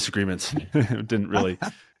disagreements. It didn't really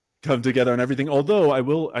come together on everything. Although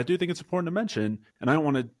I do think it's important to mention, and I don't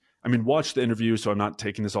want to, watch the interview, so I'm not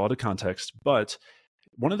taking this all to context, but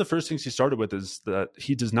one of the first things he started with is that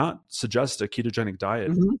he does not suggest a ketogenic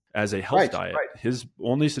diet as a health diet. Right. His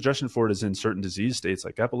only suggestion for it is in certain disease states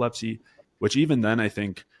like epilepsy, which even then I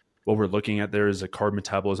think what we're looking at there is a carb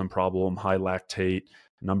metabolism problem, high lactate,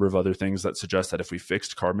 a number of other things that suggest that if we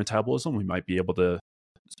fixed carb metabolism, we might be able to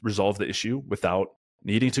resolve the issue without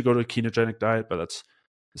needing to go to a ketogenic diet, but that's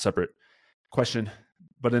a separate question.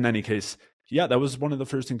 But in any case, that was one of the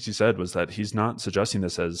first things he said, was that he's not suggesting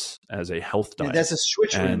this as a health diet. That's a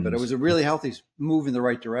switch for him, but it was a really healthy move in the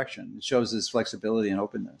right direction. It shows his flexibility and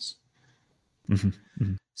openness. Mm-hmm.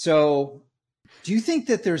 Mm-hmm. So do you think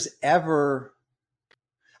that there's ever,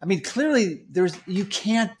 clearly you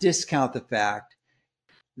can't discount the fact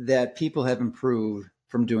that people have improved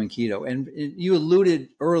from doing keto. And you alluded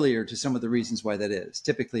earlier to some of the reasons why that is,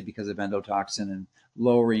 typically because of endotoxin and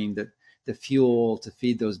lowering the fuel to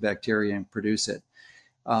feed those bacteria and produce it.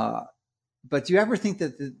 But do you ever think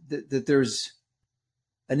that there's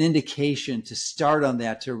an indication to start on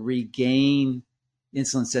that to regain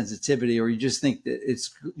insulin sensitivity, or you just think that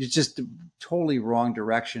it's just a totally wrong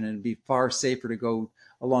direction and it'd be far safer to go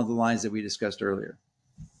along the lines that we discussed earlier?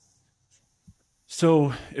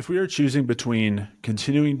 So if we are choosing between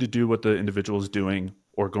continuing to do what the individual is doing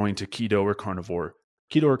or going to keto or carnivore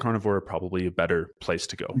are probably a better place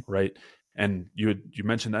to go, right? And you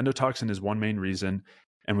mentioned endotoxin is one main reason,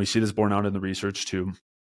 and we see this borne out in the research too.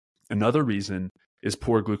 Another reason is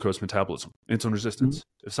poor glucose metabolism, insulin resistance.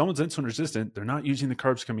 Mm-hmm. If someone's insulin resistant, they're not using the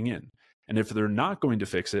carbs coming in. And if they're not going to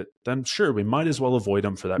fix it, then sure, we might as well avoid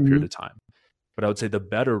them for that period of time. But I would say the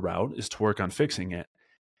better route is to work on fixing it.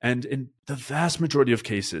 And in the vast majority of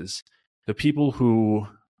cases, the people who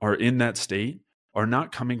are in that state are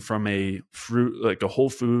not coming from a fruit, like a whole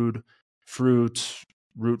food, fruit,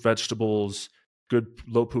 root vegetables, good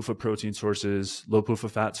low PUFA protein sources, low PUFA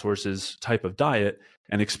fat sources type of diet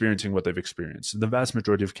and experiencing what they've experienced in the vast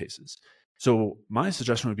majority of cases. So my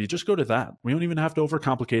suggestion would be just go to that. We don't even have to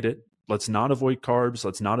overcomplicate it. Let's not avoid carbs.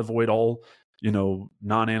 Let's not avoid all,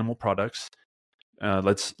 non-animal products.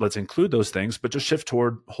 Let's include those things, but just shift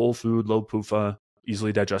toward whole food, low PUFA,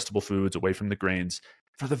 easily digestible foods, away from the grains.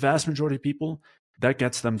 For the vast majority of people, that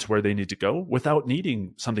gets them to where they need to go without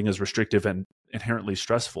needing something as restrictive and inherently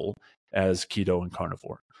stressful as keto and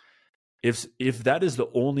carnivore. If that is the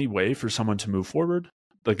only way for someone to move forward,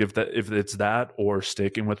 like if it's that or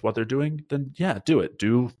sticking with what they're doing, then do it.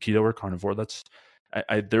 Do keto or carnivore.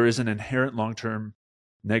 There is an inherent long-term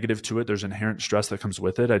negative to it. There's inherent stress that comes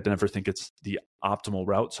with it. I never think it's the optimal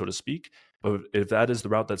route, so to speak. But if that is the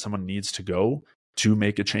route that someone needs to go to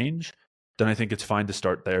make a change, then I think it's fine to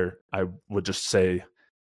start there. I would just say,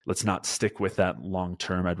 let's not stick with that long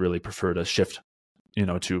term. I'd really prefer to shift,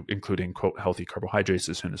 to including, quote, healthy carbohydrates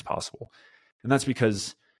as soon as possible. And that's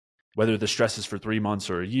because whether the stress is for 3 months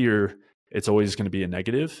or a year, it's always going to be a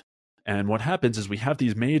negative. And what happens is we have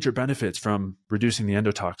these major benefits from reducing the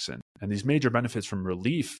endotoxin and these major benefits from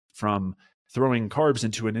relief from throwing carbs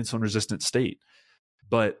into an insulin resistant state.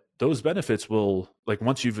 But those benefits will, like,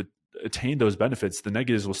 once you've attained those benefits, the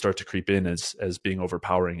negatives will start to creep in as being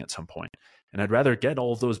overpowering at some point. And I'd rather get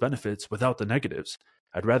all of those benefits without the negatives.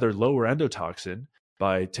 I'd rather lower endotoxin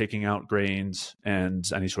by taking out grains and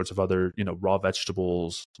any sorts of other, raw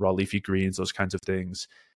vegetables, raw leafy greens, those kinds of things,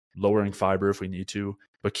 lowering fiber if we need to,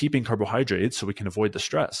 but keeping carbohydrates so we can avoid the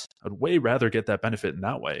stress. I'd way rather get that benefit in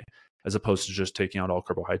that way as opposed to just taking out all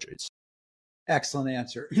carbohydrates. Excellent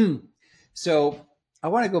answer. So I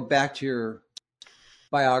want to go back to your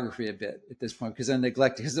biography a bit at this point, because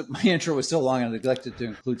my intro was so long, I neglected to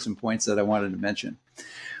include some points that I wanted to mention.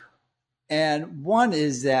 And one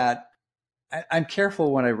is that I'm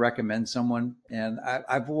careful when I recommend someone, and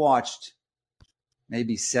I've watched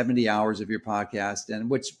maybe 70 hours of your podcast. And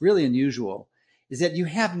what's really unusual is that you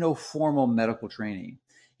have no formal medical training.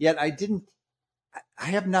 Yet I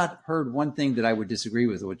have not heard one thing that I would disagree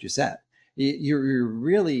with what you said. You're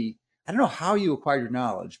really, I don't know how you acquired your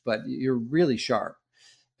knowledge, but you're really sharp.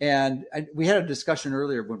 And we had a discussion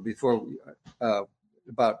earlier before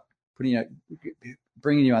about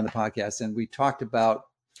bringing you on the podcast, and we talked about,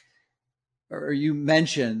 or you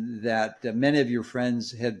mentioned that many of your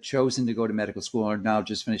friends had chosen to go to medical school and are now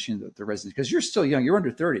just finishing the residency, because you're still young. You're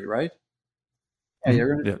under 30, right? Yeah,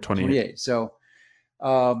 you're 28. So,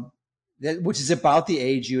 which is about the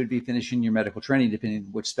age you would be finishing your medical training, depending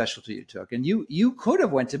on which specialty you took. And you could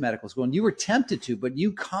have went to medical school, and you were tempted to, but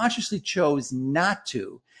you consciously chose not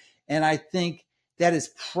to. And I think that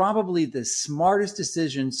is probably the smartest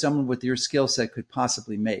decision someone with your skill set could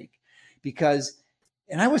possibly make, because.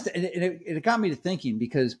 And it got me to thinking,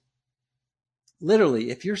 because literally,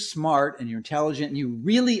 if you're smart and you're intelligent and you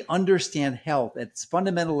really understand health at its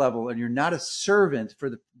fundamental level, and you're not a servant for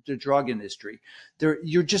the drug industry,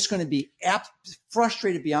 you're just going to be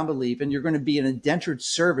frustrated beyond belief, and you're going to be an indentured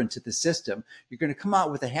servant to the system. You're going to come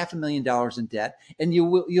out with $500,000 in debt, and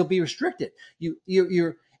you'll be restricted.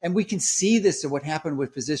 And we can see this in what happened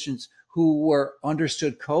with physicians who were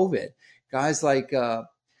understood COVID, guys like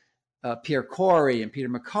Pierre Corey and Peter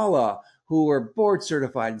Mercola, who are board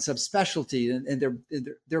certified in subspecialty, and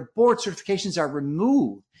their board certifications are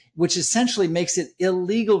removed, which essentially makes it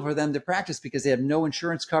illegal for them to practice because they have no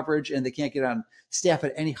insurance coverage and they can't get on staff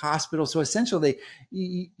at any hospital. So essentially,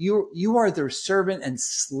 you are their servant and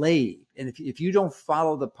slave. And if you don't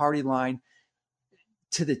follow the party line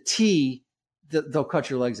to the T, they'll cut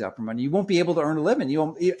your legs out for money. You won't be able to earn a living.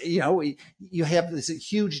 You have this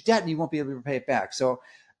huge debt and you won't be able to pay it back. So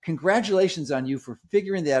congratulations on you for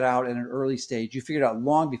figuring that out at an early stage. You figured it out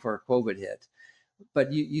long before COVID hit,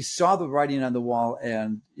 but you saw the writing on the wall,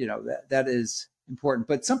 and that is important.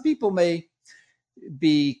 But some people may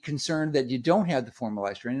be concerned that you don't have the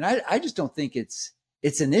formalized training. I just don't think it's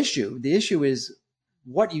an issue. The issue is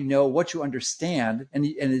what you know, what you understand, and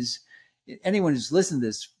anyone who's listened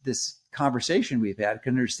to this conversation we've had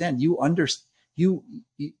can understand.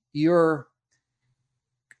 Your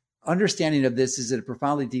understanding of this is at a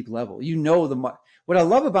profoundly deep level. What I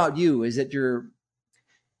love about you is that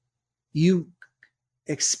you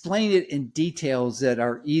explain it in details that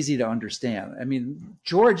are easy to understand. I mean,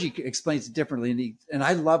 George explains it differently, and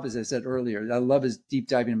I love, as I said earlier, I love his deep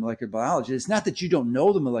diving in molecular biology. It's not that you don't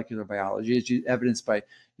know the molecular biology, as evidenced by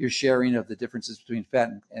your sharing of the differences between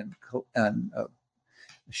fat and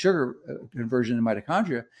sugar conversion in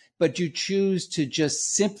mitochondria, but you choose to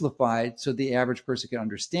just simplify it so the average person can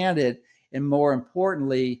understand it. And more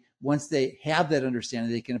importantly, once they have that understanding,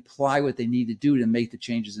 they can apply what they need to do to make the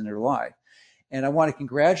changes in their life. And I want to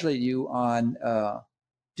congratulate you on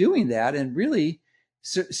doing that and really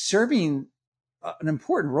serving an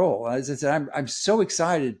important role. As I said, I'm so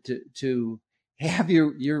excited to have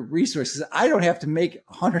your resources. I don't have to make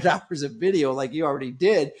 100 hours of video like you already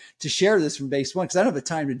did to share this from base one, because I don't have the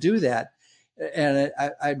time to do that. And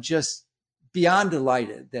I'm just beyond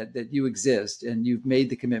delighted that you exist and you've made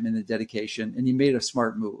the commitment and dedication, and you made a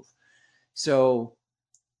smart move. So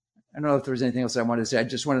I don't know if there was anything else I wanted to say. I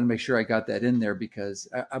just wanted to make sure I got that in there, because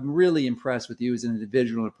I'm really impressed with you as an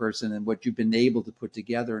individual and a person, and what you've been able to put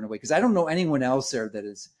together in a way, because I don't know anyone else there that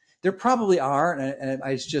is. There probably are, and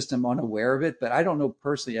I just am unaware of it, but I don't know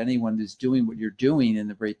personally anyone who's doing what you're doing in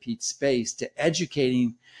the repeat space to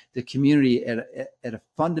educating the community at a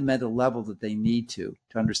fundamental level that they need to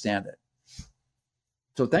understand it.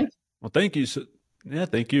 So thanks. Well, thank you.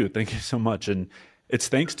 Thank you. Thank you so much. And it's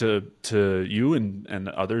thanks to you and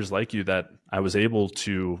others like you that I was able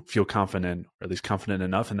to feel confident, or at least confident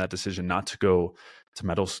enough in that decision not to go to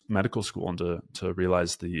medical school, and to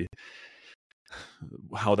realize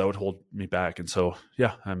how that would hold me back. And so,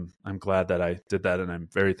 yeah, I'm glad that I did that, and I'm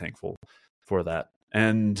very thankful for that.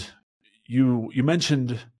 And you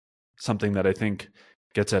mentioned something that I think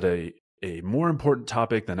gets at a more important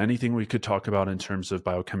topic than anything we could talk about in terms of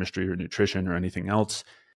biochemistry or nutrition or anything else.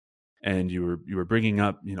 And you were bringing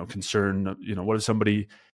up, concern, what if somebody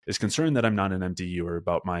is concerned that I'm not an MD, or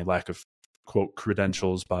about my lack of, quote,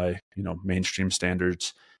 credentials by, mainstream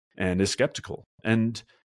standards, and is skeptical. And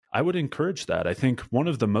I would encourage that. I think one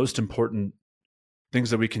of the most important things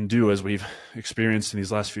that we can do, as we've experienced in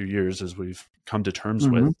these last few years, as we've come to terms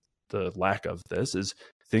with the lack of this, is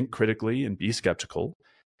think critically and be skeptical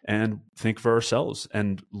and think for ourselves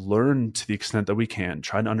and learn to the extent that we can,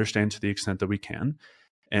 try to understand to the extent that we can,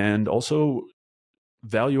 and also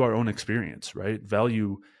value our own experience, right?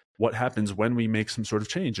 Value what happens when we make some sort of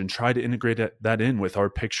change and try to integrate that in with our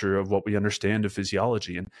picture of what we understand of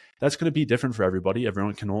physiology. And that's going to be different for everybody.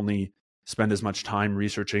 Everyone can only spend as much time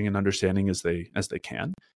researching and understanding as they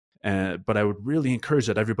can. But I would really encourage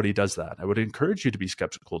that everybody does that. I would encourage you to be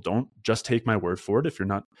skeptical. Don't just take my word for it. If you're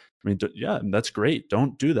not, yeah, that's great.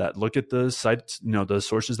 Don't do that. Look at the sites, the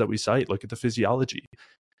sources that we cite. Look at the physiology.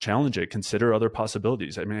 Challenge it. Consider other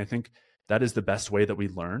possibilities. I think that is the best way that we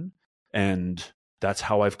learn. And that's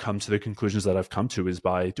how I've come to the conclusions that I've come to, is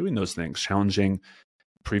by doing those things, challenging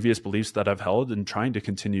previous beliefs that I've held and trying to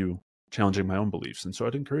continue challenging my own beliefs. And so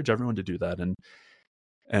I'd encourage everyone to do that.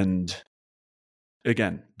 And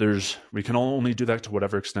again, we can only do that to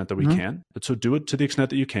whatever extent that we can, but so do it to the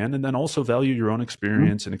extent that you can, and then also value your own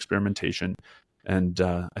experience and experimentation. And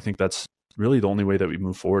I think that's really the only way that we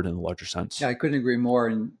move forward in a larger sense. Yeah, I couldn't agree more.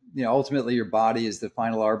 And ultimately, your body is the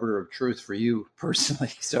final arbiter of truth for you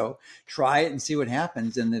personally. So try it and see what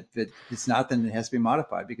happens. And if it's not, then it has to be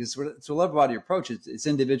modified, because what I love about your approach, it's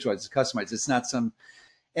individualized, it's customized. It's not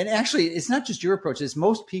and actually, it's not just your approach. It's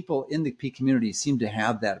most people in the peak community seem to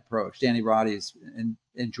have that approach. Danny Roddy and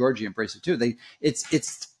Georgie embrace it too.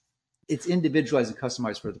 It's individualized and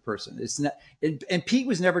customized for the person. It's not, and Pete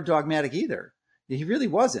was never dogmatic either. He really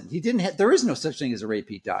wasn't. There is no such thing as a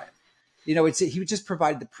repeat diet. He would just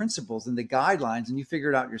provide the principles and the guidelines, and you figure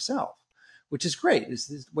it out yourself, which is great. It's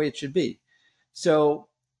the way it should be. So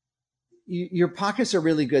your pockets are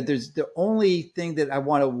really good. There's the only thing that I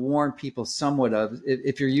want to warn people somewhat of,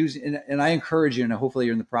 if you're using, and I encourage you, and hopefully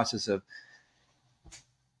you're in the process of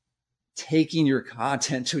taking your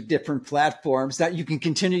content to different platforms that you can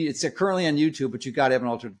continue. It's currently on YouTube, but you got to have an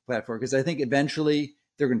alternate platform, because I think eventually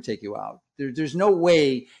they're going to take you out. There's no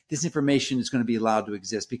way this information is going to be allowed to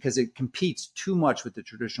exist, because it competes too much with the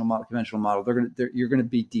traditional model, conventional model. You're going to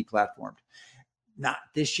be deplatformed. Not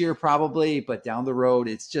this year probably, but down the road,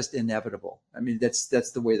 it's just inevitable.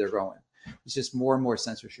 That's the way they're going. It's just more and more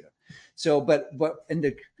censorship. So, but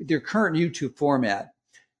in their current YouTube format,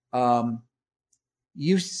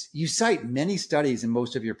 you cite many studies in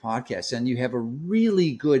most of your podcasts, and you have a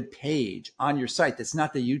really good page on your site that's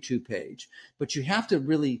not the YouTube page, but you have to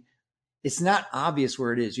really, it's not obvious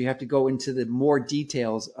where it is. You have to go into the more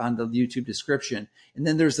details on the YouTube description. And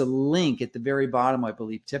then there's a link at the very bottom, I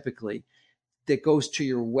believe, typically, that goes to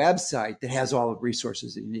your website that has all the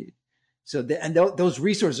resources that you need. So, those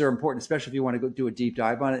resources are important, especially if you want to go do a deep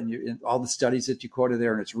dive on it, and all the studies that you quoted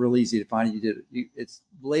there, and it's really easy to find. It's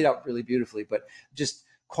laid out really beautifully, but just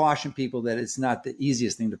caution people that it's not the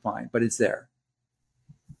easiest thing to find, but it's there.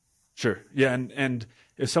 Sure. Yeah. And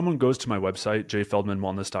if someone goes to my website,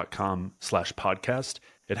 jfeldmanwellness.com/podcast,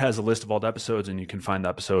 it has a list of all the episodes, and you can find the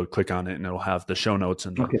episode, click on it, and it'll have the show notes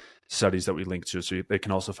and the studies that we link to. So they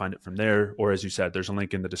can also find it from there. Or as you said, there's a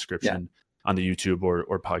link in the description on the YouTube or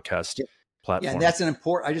podcast platform. Yeah, and that's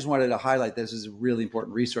I just wanted to highlight this as a really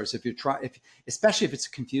important resource. Especially if it's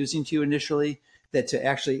confusing to you initially, that to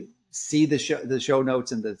actually see the show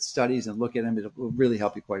notes and the studies and look at them, it will really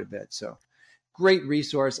help you quite a bit. So great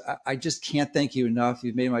resource. I just can't thank you enough.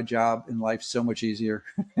 You've made my job in life so much easier.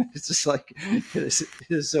 It's just like, it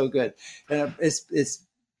is so good. And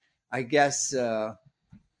I guess,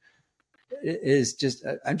 it is just,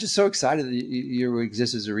 I'm just so excited that you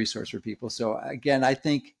exist as a resource for people. So again, I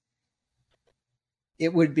think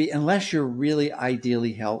it would be, unless you're really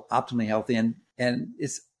optimally healthy, and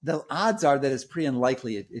it's, the odds are that it's pretty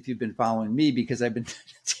unlikely if you've been following me, because I've been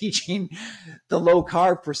teaching the low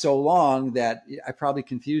carb for so long that I probably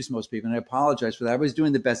confused most people, and I apologize for that. I was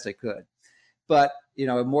doing the best I could, but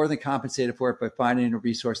I more than compensated for it by finding a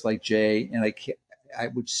resource like Jay. And I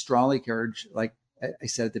would strongly encourage, like I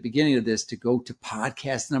said at the beginning of this, to go to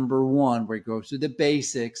podcast number 1, where it goes through the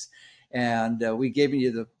basics, and we gave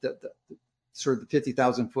you the sort of the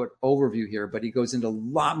 50,000 foot overview here, but he goes into a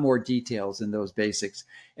lot more details in those basics.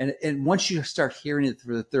 And once you start hearing it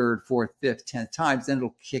for the 3rd, 4th, 5th, 10th times, then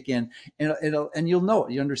it'll kick in, and you'll know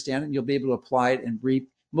it, you understand it, and you'll be able to apply it and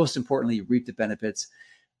most importantly, reap the benefits,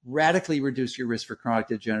 radically reduce your risk for chronic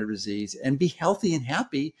degenerative disease, and be healthy and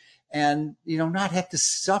happy, and not have to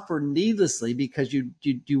suffer needlessly because you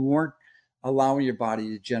weren't allowing your body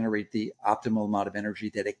to generate the optimal amount of energy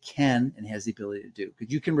that it can and has the ability to do.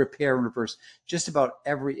 Because you can repair and reverse just about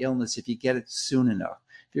every illness if you get it soon enough.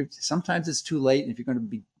 Sometimes it's too late, and if you're going to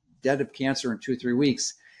be dead of cancer in 2 or 3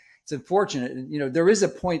 weeks, it's unfortunate. And there is a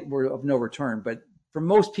point of no return, but for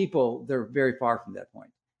most people, they're very far from that point.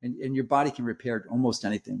 and your body can repair almost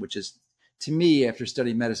anything, which is, to me, after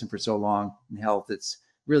studying medicine for so long and health, it's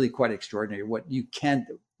really quite extraordinary what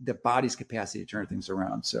the body's capacity to turn things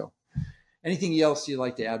around. So anything else you'd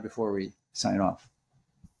like to add before we sign off?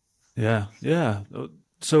 Yeah.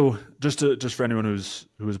 So just for anyone who's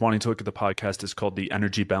wanting to look at the podcast, it's called the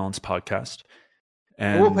Energy Balance Podcast.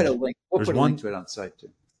 And we'll put a link. We'll put a link to it on the site too.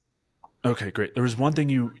 Okay, great. There was one thing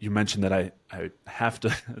you mentioned that I have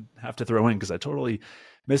to throw in because I totally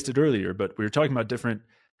missed it earlier, but we were talking about different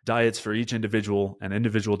diets for each individual and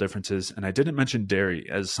individual differences. And I didn't mention dairy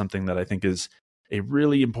as something that I think is a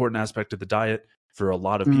really important aspect of the diet for a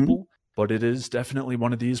lot of people, but it is definitely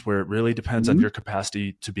one of these where it really depends on your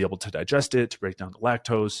capacity to be able to digest it, to break down the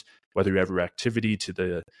lactose, whether you have reactivity to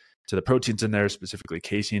the proteins in there. Specifically,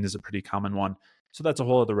 casein is a pretty common one. So that's a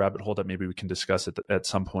whole other rabbit hole that maybe we can discuss at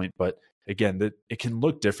some point. But again, it can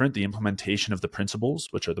look different. The implementation of the principles,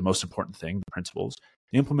 which are the most important thing, the principles,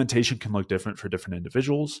 the implementation can look different for different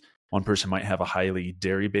individuals. One person might have a highly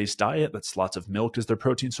dairy-based diet that's lots of milk as their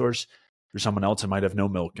protein source. For someone else, it might have no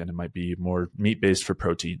milk and it might be more meat-based for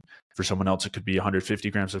protein. For someone else, it could be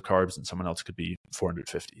 150 grams of carbs and someone else could be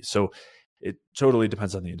 450. So it totally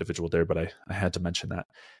depends on the individual there, but I had to mention that.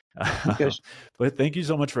 But thank you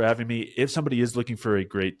so much for having me. If somebody is looking for a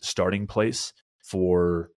great starting place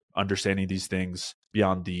for understanding these things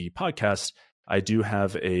beyond the podcast, I do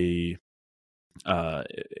have a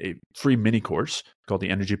free mini course called the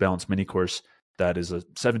Energy Balance Mini Course. That is a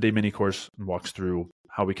 7-day mini course and walks through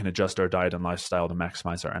how we can adjust our diet and lifestyle to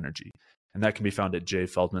maximize our energy. And that can be found at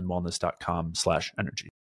jfeldmanwellness.com/energy.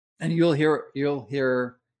 And you'll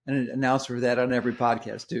hear an announcement for that on every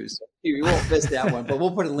podcast too. So you won't miss that one, but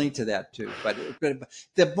we'll put a link to that too. But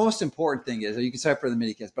the most important thing is you can sign up for the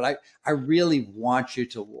minicast, but I really want you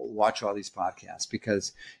to watch all these podcasts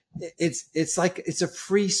because it's like, it's a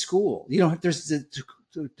free school. You know, the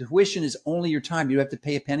tuition is only your time. You don't have to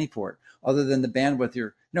pay a penny for it other than the bandwidth.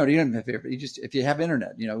 You don't have to, if you have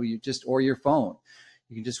internet, or your phone,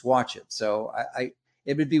 you can just watch it. So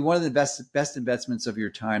it would be one of the best investments of your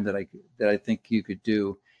time that I think you could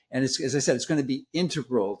do. And it's, as I said, it's going to be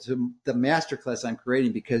integral to the masterclass I'm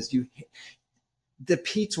creating because the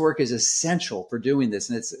Pete's work is essential for doing this.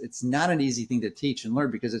 And it's not an easy thing to teach and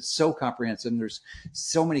learn because it's so comprehensive. And there's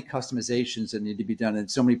so many customizations that need to be done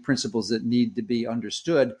and so many principles that need to be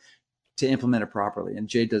understood to implement it properly. And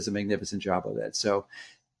Jay does a magnificent job of that. So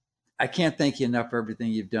I can't thank you enough for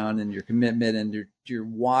everything you've done and your commitment and your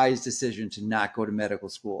wise decision to not go to medical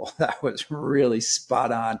school. That was really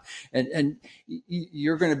spot on. And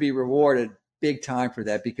you're going to be rewarded big time for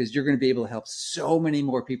that because you're going to be able to help so many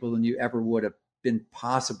more people than you ever would have been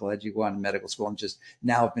possible had you gone to medical school and just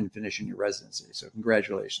now have been finishing your residency. So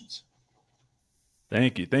congratulations.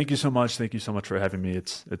 Thank you. Thank you so much. Thank you so much for having me.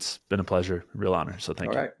 It's been a pleasure, a real honor. So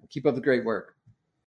thank you. All right. Keep up the great work.